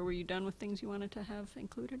 Ms. Brewer, were you done with things you wanted to have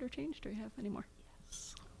included or changed, or do you have any more?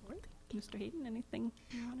 Yes. Mr. Hayden, anything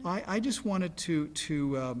you wanted? I just wanted to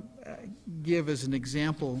give as an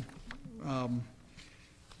example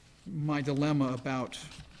my dilemma about,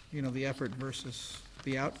 you know, the effort versus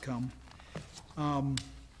the outcome.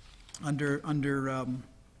 Under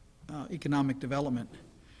economic development,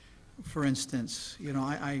 for instance, you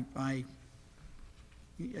know,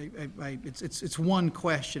 it's one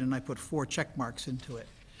question, and I put 4 check marks into it,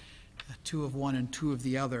 2 of one and 2 of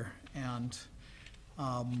the other, and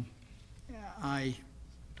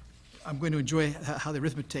I'm going to enjoy how the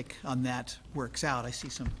arithmetic on that works out. I see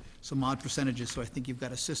some odd percentages, so I think you've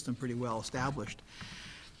got a system pretty well established.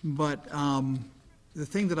 But the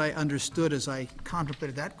thing that I understood as I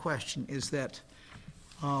contemplated that question is that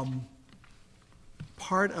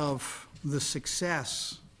part of the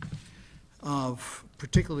success of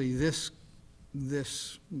particularly this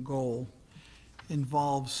goal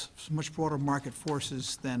involves much broader market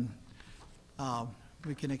forces than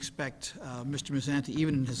we can expect Mr. Mazzanti,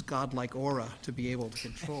 even in his godlike aura, to be able to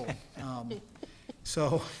control.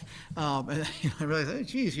 So I realized, oh,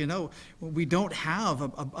 geez, you know, we don't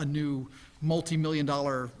have a new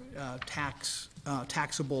multi-million-dollar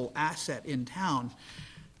taxable asset in town.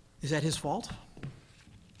 Is that his fault?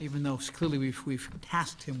 Even though clearly we've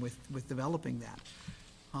tasked him with developing that.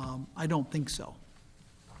 I don't think so.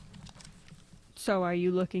 So are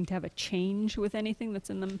you looking to have a change with anything that's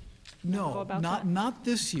in the memo No, about not, that? not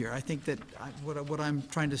this year. I think that what I'm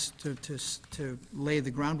trying to lay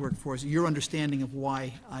the groundwork for is your understanding of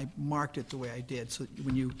why I marked it the way I did. So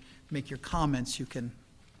when you make your comments, you can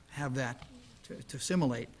have that to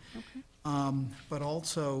assimilate. Okay. But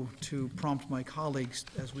also to prompt my colleagues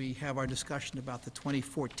as we have our discussion about the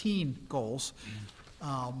 2014 goals,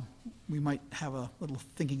 we might have a little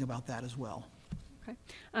thinking about that as well. Okay.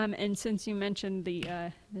 And since you mentioned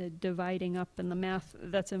the dividing up and the math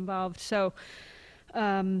that's involved, so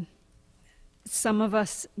some of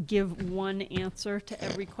us give one answer to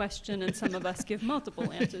every question, and some of us give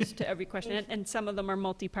multiple answers to every question, and some of them are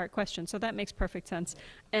multi-part questions. So that makes perfect sense.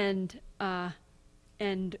 And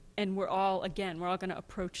we're all going to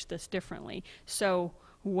approach this differently. So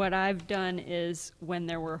what I've done is, when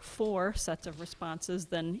there were 4 sets of responses,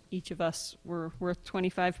 then each of us were worth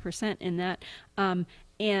 25% in that.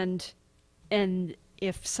 And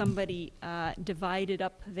if somebody divided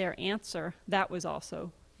up their answer, that was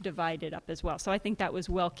also divided up as well. So I think that was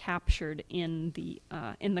well captured in the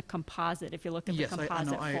composite, if you look at the Yes,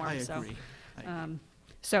 composite form. I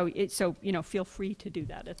So, agree. So feel free to do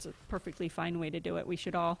that. It's a perfectly fine way to do it. We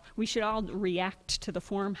should all react to the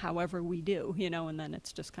form however we do, and then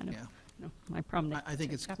it's just kind of, Yeah. my problem. I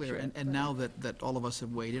think it's capture clear, it, and but- now that all of us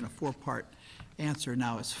have weighed in, a 4-part answer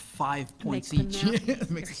now is 5 points Makes the each. math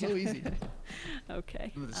It makes it so easy.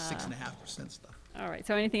 Okay. The 6.5% stuff. All right.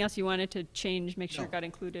 So anything else you wanted to change, make sure No. got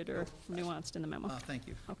included or nuanced in the memo? Thank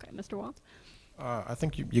you. Okay, Mr. Waltz? I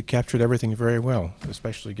think you captured everything very well,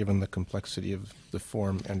 especially given the complexity of the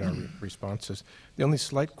form and our responses. The only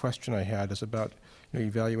slight question I had is about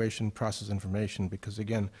evaluation process information, because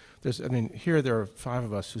again, here there are 5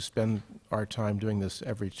 of us who spend our time doing this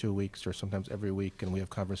every 2 weeks or sometimes every week, and we have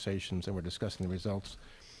conversations and we're discussing the results.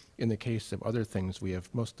 In the case of other things, we have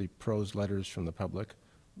mostly prose letters from the public,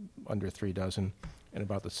 under 3 dozen, and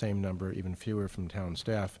about the same number, even fewer, from town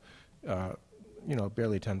staff,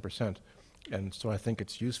 barely 10%. And so I think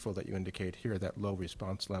it's useful that you indicate here that low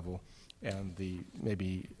response level and the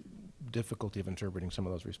maybe difficulty of interpreting some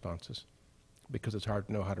of those responses, because it's hard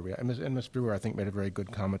to know how to react. And Ms. Brewer, I think, made a very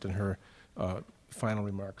good comment in her final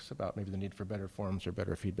remarks about maybe the need for better forms or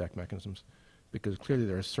better feedback mechanisms, because clearly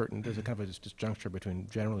there's a kind of a disjuncture between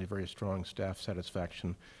generally very strong staff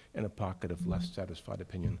satisfaction and a pocket of less satisfied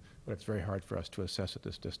opinion, but it's very hard for us to assess at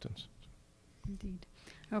this distance. Indeed.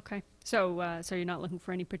 Okay. So you're not looking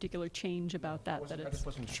for any particular change about that? I just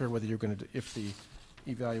wasn't sure whether you're going to, if the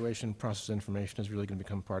evaluation process information is really going to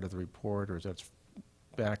become part of the report, or is that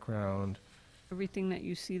background? Everything that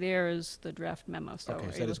you see there is the draft memo. So Okay,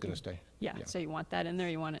 are so you that is going looking- to stay. Yeah. So you want that in there?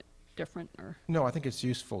 You want it different, or? No, I think it's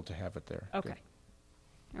useful to have it there. Okay.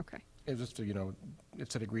 Okay. It was just,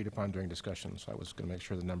 it said agreed upon during discussion, so I was going to make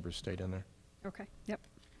sure the numbers stayed in there. Okay. Yep.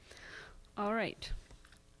 All right.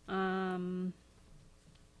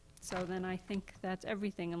 So then I think that's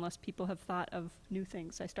everything, unless people have thought of new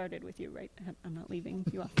things. I started with you, right? I'm not leaving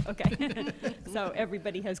you off. Okay. So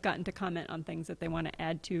everybody has gotten to comment on things that they want to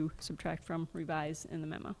add to, subtract from, revise in the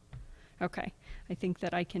memo. Okay. I think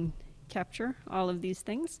that I can capture all of these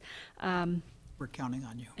things. We're counting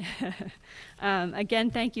on you. Again,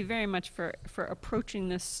 thank you very much for approaching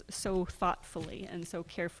this so thoughtfully and so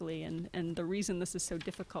carefully. And the reason this is so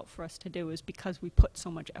difficult for us to do is because we put so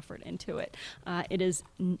much effort into it. It is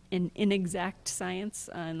an inexact science.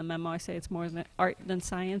 In the memo, I say it's more than art than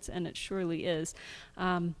science, and it surely is.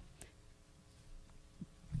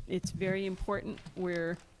 It's very important.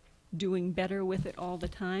 We're doing better with it all the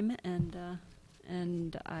time, and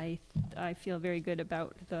I feel very good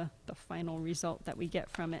about the final result that we get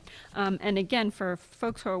from it. And again, for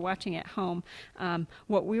folks who are watching at home,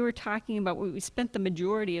 what we were talking about, what we spent the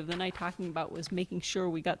majority of the night talking about, was making sure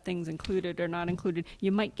we got things included or not included.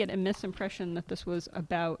 You might get a misimpression that this was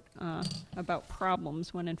about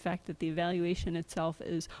problems, when in fact that the evaluation itself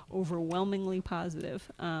is overwhelmingly positive.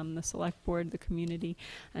 The select board, the community,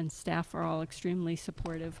 and staff are all extremely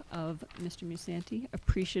supportive of Mr. Musanti,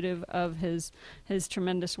 appreciative of his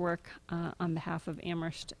tremendous work on behalf of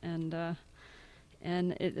Amherst, and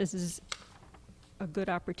this is a good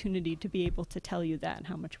opportunity to be able to tell you that and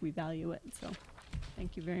how much we value it. So,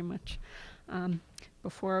 thank you very much.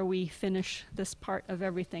 Before we finish this part of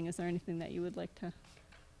everything, is there anything that you would like to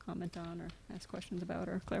comment on, or ask questions about,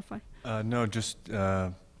 or clarify? No, just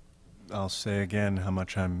I'll say again how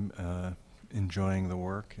much I'm enjoying the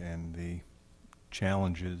work and the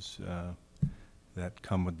challenges that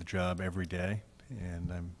come with the job every day.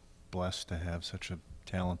 And I'm blessed to have such a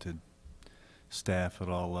talented staff at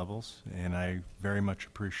all levels, and I very much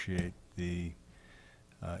appreciate the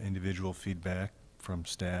individual feedback from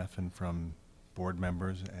staff and from board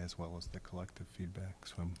members, as well as the collective feedback.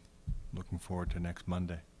 So I'm looking forward to next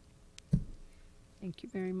Monday. Thank you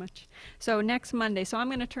very much. So next Monday, so I'm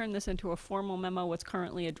going to turn this into a formal memo. What's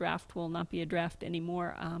currently a draft will not be a draft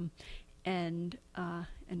anymore, and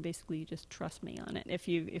basically you just trust me on it.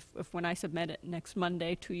 If when I submit it next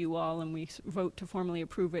Monday to you all and we vote to formally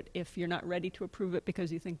approve it, if you're not ready to approve it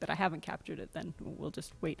because you think that I haven't captured it, then we'll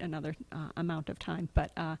just wait another amount of time.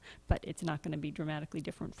 But it's not going to be dramatically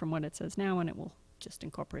different from what it says now, and it will just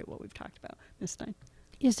incorporate what we've talked about. Ms. Stein.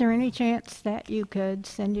 Is there any chance that you could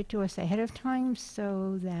send it to us ahead of time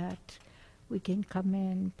so that we can come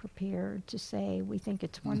in prepared to say we think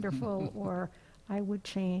it's wonderful, or I would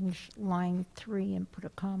change line 3 and put a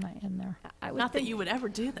comma in there? I would Not that think- you would ever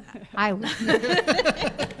do that. I would.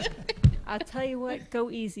 I'll tell you what,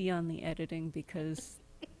 go easy on the editing, because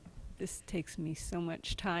this takes me so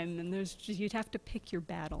much time, and you'd have to pick your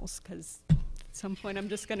battles, because at some point I'm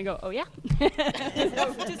just going to go, oh yeah.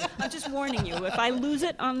 I'm just warning you. If I lose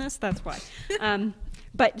it on this, that's why.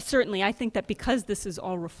 But certainly I think that because this is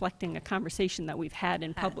all reflecting a conversation that we've had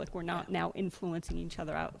in public, we're not now influencing each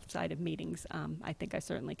other outside of meetings. I think I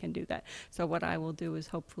certainly can do that. So what I will do is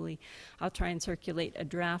hopefully I'll try and circulate a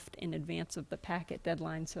draft in advance of the packet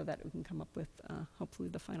deadline so that we can come up with hopefully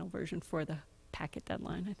the final version for the packet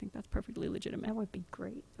deadline. I think that's perfectly legitimate. That would be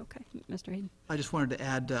great. Okay, Mr. Hayden. I just wanted to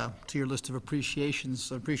add to your list of appreciations,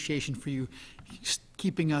 appreciation for you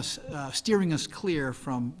keeping us, steering us clear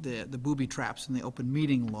from the booby traps in the open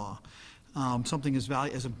meeting law. Something as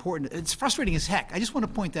important. It's frustrating as heck. I just want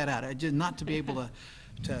to point that out. Not to be able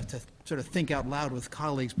to sort of think out loud with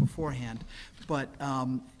colleagues beforehand, but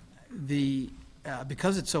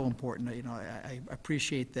because it's so important, I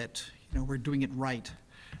appreciate that we're doing it right,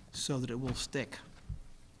 so that it will stick.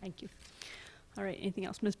 Thank you. All right, anything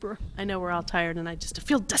else, Ms. Brewer? I know we're all tired, and I just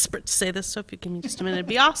feel desperate to say this, so if you give me just a minute, it'd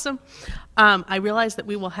be awesome. I realize that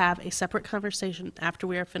we will have a separate conversation after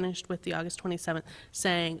we are finished with the August 27th,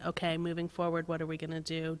 saying, okay, moving forward, what are we going to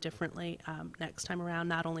do differently next time around?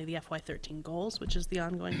 Not only the FY13 goals, which is the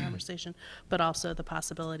ongoing conversation, but also the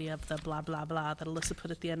possibility of the blah, blah, blah that Alyssa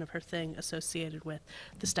put at the end of her thing associated with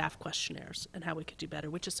the staff questionnaires and how we could do better,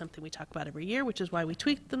 which is something we talk about every year, which is why we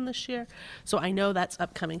tweaked them this year. So I know that's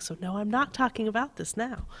upcoming, so no, I'm not talking about this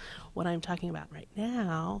now. What I'm talking about right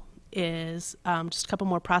now is just a couple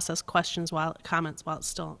more process comments while it's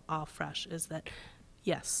still all fresh, is that,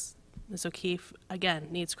 yes, Ms. O'Keefe, again,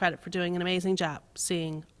 needs credit for doing an amazing job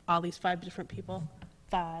seeing all these 5 different people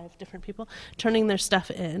turning their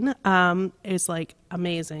stuff in is like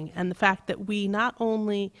amazing. And the fact that we not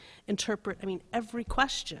only interpret, every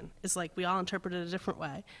question is like we all interpret it a different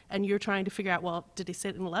way, and you're trying to figure out, well, did he say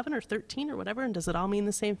it in 11 or 13 or whatever, and does it all mean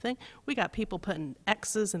the same thing? We got people putting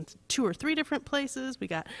X's in 2 or 3 different places. We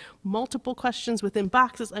got multiple questions within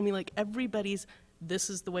boxes. Everybody's, this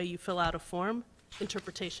is the way you fill out a form,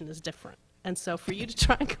 interpretation is different. And so for you to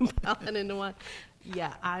try and compile it into one,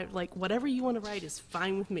 yeah, I like whatever you want to write is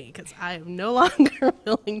fine with me, because I am no longer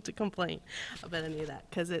willing to complain about any of that,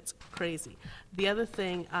 because it's crazy. The other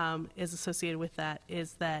thing is associated with that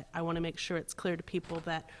is that I want to make sure it's clear to people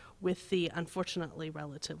that with the unfortunately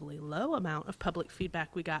relatively low amount of public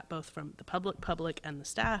feedback we got both from the public and the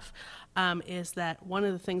staff, is that one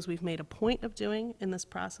of the things we've made a point of doing in this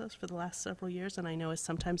process for the last several years, and I know is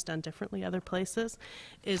sometimes done differently other places,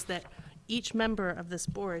 is that each member of this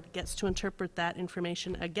board gets to interpret that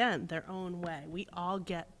information, again, their own way. We all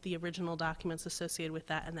get the original documents associated with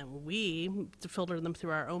that, and then we filter them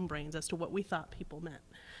through our own brains as to what we thought people meant.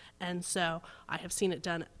 And so I have seen it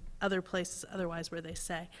done other places otherwise where they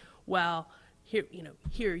say, well, here,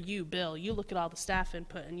 you, Bill, you look at all the staff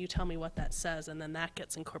input and you tell me what that says, and then that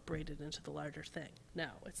gets incorporated into the larger thing. No,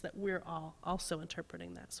 it's that we're all also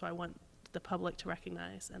interpreting that. So I want the public to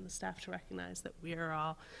recognize and the staff to recognize that we are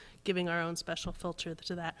all giving our own special filter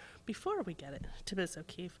to that before we get it to Ms.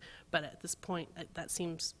 O'Keefe. But at this point, that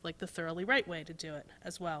seems like the thoroughly right way to do it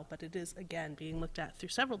as well. But it is, again, being looked at through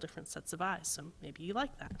several different sets of eyes, so maybe you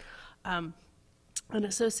like that. And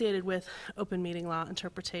associated with open meeting law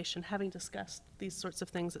interpretation, having discussed these sorts of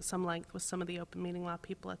things at some length with some of the open meeting law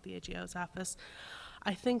people at the AGO's office,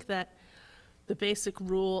 I think that the basic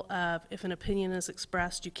rule of if an opinion is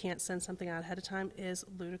expressed, you can't send something out ahead of time is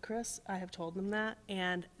ludicrous. I have told them that,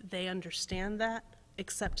 and they understand that,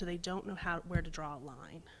 except they don't know where to draw a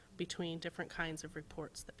line between different kinds of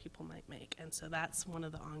reports that people might make. And so that's one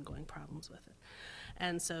of the ongoing problems with it.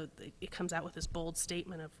 And so it comes out with this bold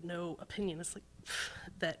statement of no opinion. It's like,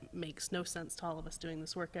 that makes no sense to all of us doing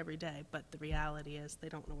this work every day, but the reality is they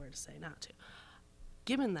don't know where to say not to.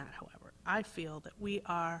 Given that, however, I feel that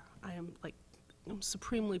I am like I'm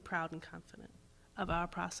supremely proud and confident of our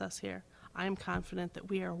process here. I am confident that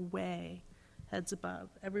we are way heads above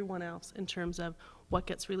everyone else in terms of what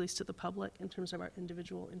gets released to the public, in terms of our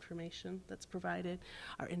individual information that's provided,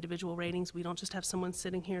 our individual ratings. We don't just have someone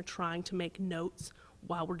sitting here trying to make notes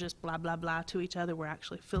while we're just blah, blah, blah to each other. We're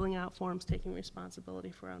actually filling out forms, taking responsibility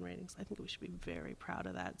for our own ratings. I think we should be very proud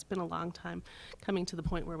of that. It's been a long time coming to the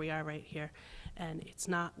point where we are right here, and it's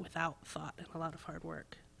not without thought and a lot of hard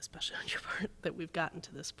work, especially on your part, that we've gotten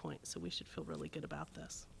to this point. So we should feel really good about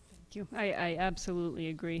this. Thank you. I absolutely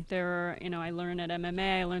agree. There are, I learn at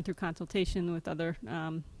MMA, I learn through consultation with other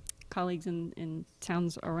colleagues in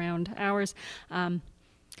towns around ours.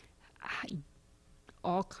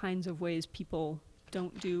 All kinds of ways people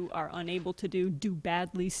don't do, are unable to do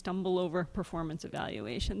badly, stumble over performance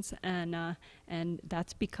evaluations, and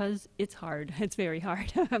that's because it's hard. It's very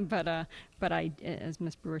hard. but I, as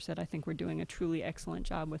Ms. Brewer said, I think we're doing a truly excellent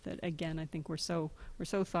job with it. Again, I think we're so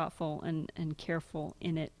thoughtful and careful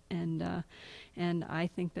in it, and I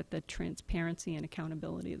think that the transparency and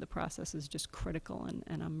accountability of the process is just critical,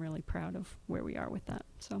 and I'm really proud of where we are with that.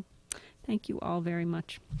 So, thank you all very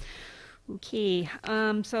much. Okay,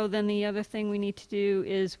 so then the other thing we need to do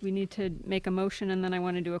is we need to make a motion, and then I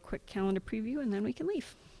want to do a quick calendar preview, and then we can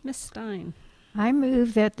leave. Ms. Stein. I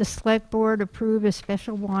move that the Select Board approve a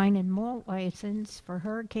special wine and malt license for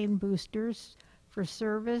Hurricane Boosters for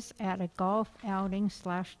service at a golf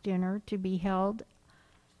outing/dinner to be held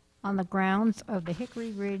on the grounds of the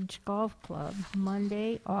Hickory Ridge Golf Club,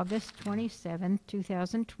 Monday, August 27,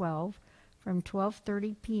 2012, from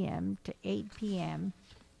 12:30 p.m. to 8 p.m.,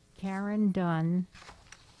 Karen Dunn,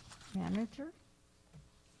 manager?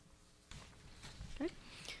 Okay.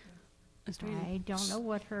 Mr. Hayden. I don't know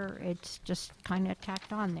what it's just kind of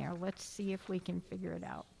tacked on there. Let's see if we can figure it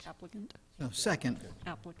out. Applicant. No, second.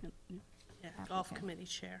 Applicant. Yeah. Yeah, golf Applicant. committee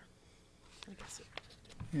chair. I guess it,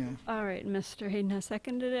 Yeah. All right, Mr. Hayden has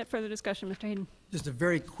seconded it. Further discussion, Mr. Hayden. Just a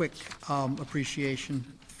very quick appreciation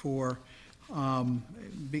for,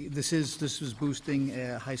 this is boosting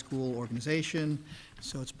a high school organization,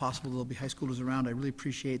 so it's possible there'll be high schoolers around. I really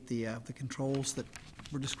appreciate the controls that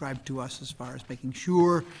were described to us as far as making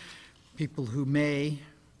sure people who may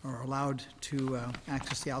or are allowed to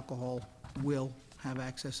access the alcohol will have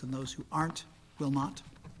access, and those who aren't will not.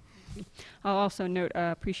 I'll also note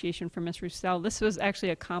appreciation for Ms. Roussel. This was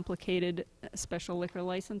actually a complicated special liquor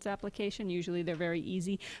license application. Usually they're very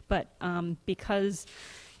easy, but because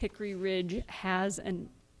Hickory Ridge has an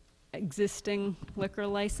existing liquor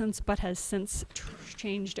license but has since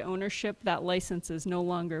changed ownership, that license is no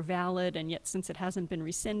longer valid, and yet since it hasn't been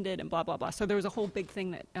rescinded and blah, blah, blah. So there was a whole big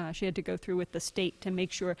thing that she had to go through with the state to make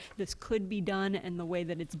sure this could be done, and the way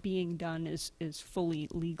that it's being done is fully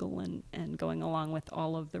legal and going along with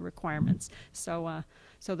all of the requirements. So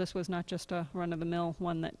so this was not just a run-of-the-mill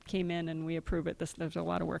one that came in and we approve it. There's a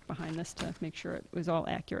lot of work behind this to make sure it was all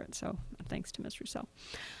accurate. So thanks to Ms. Roussel.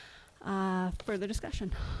 Further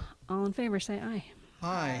discussion. All in favor, say aye.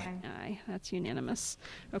 Aye. Aye, that's unanimous.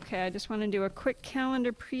 Okay, I just want to do a quick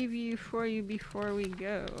calendar preview for you before we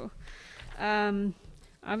go.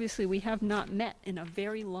 Obviously, we have not met in a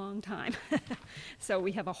very long time. So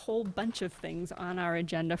we have a whole bunch of things on our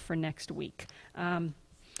agenda for next week.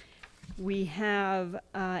 We have,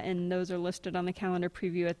 and those are listed on the calendar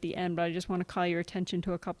preview at the end, but I just want to call your attention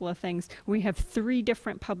to a couple of things. We have 3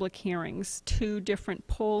 different public hearings, 2 different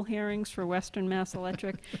poll hearings for Western Mass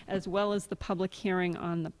Electric, as well as the public hearing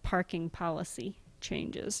on the parking policy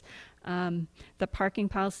changes. The parking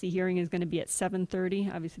policy hearing is going to be at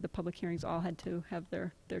 7:30. Obviously, the public hearings all had to have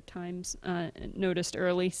their times noticed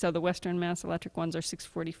early, so the Western Mass Electric ones are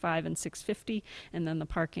 6:45 and 6:50, and then the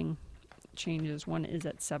parking changes one is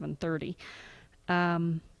at 7:30.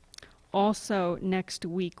 Also, next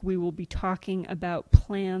week we will be talking about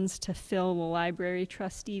plans to fill the library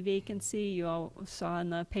trustee vacancy. You all saw in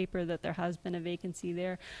the paper that there has been a vacancy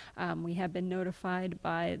there. We have been notified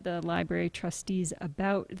by the library trustees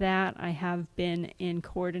about that. I have been in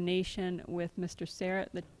coordination with Mr. Serrett,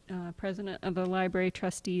 the president of the library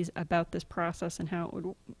trustees, about this process and how it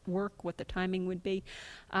would work, what the timing would be.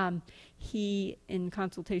 He, in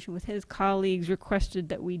consultation with his colleagues, requested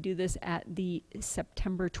that we do this at the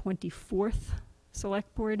September 24th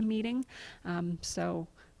Select Board meeting. So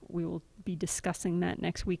we will be discussing that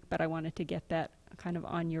next week, but I wanted to get that kind of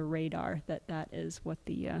on your radar, that is what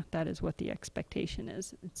the expectation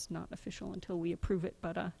is. It's not official until we approve it,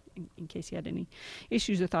 but in case you had any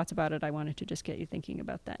issues or thoughts about it, I wanted to just get you thinking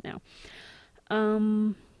about that now.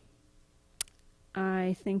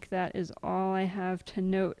 I think that is all I have to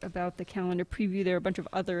note about the calendar preview. There are a bunch of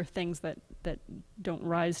other things that don't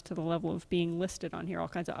rise to the level of being listed on here, all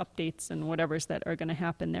kinds of updates and whatever's that are going to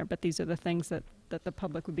happen there. But these are the things that the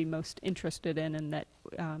public would be most interested in and that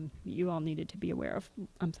you all needed to be aware of.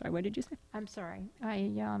 I'm sorry, what did you say? I'm sorry.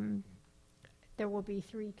 There will be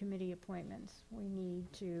 3 committee appointments. We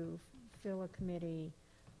need to fill a committee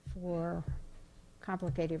for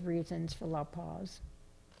complicated reasons for La Paz.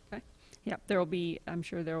 Yeah, I'm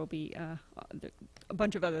sure there will be a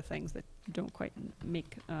bunch of other things that don't quite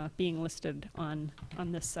make being listed on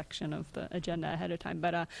this section of the agenda ahead of time.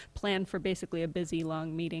 But plan for basically a busy,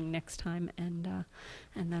 long meeting next time, and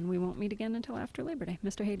then we won't meet again until after Labor Day.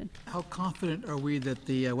 Mr. Hayden. How confident are we that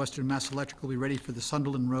the Western Mass Electric will be ready for the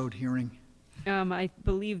Sunderland Road hearing? I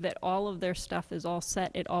believe that all of their stuff is all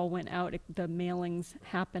set. It all went out. The mailings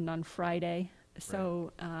happened on Friday.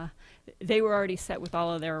 So they were already set with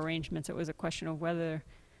all of their arrangements. It was a question of whether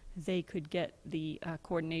they could get the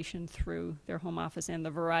coordination through their home office and the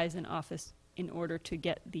Verizon office in order to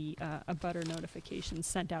get the abutter notifications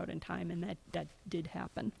sent out in time, and that did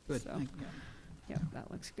happen. Good. So, yeah, that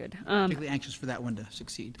looks good. Particularly anxious for that one to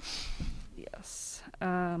succeed. Yes.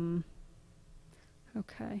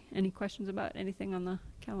 Okay. Any questions about anything on the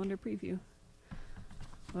calendar preview?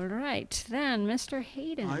 All right, then, Mr.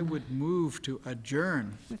 Hayden. I would move to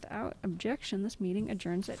adjourn. Without objection, this meeting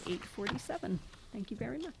adjourns at 8:47. Thank you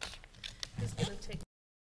very much. It's gonna take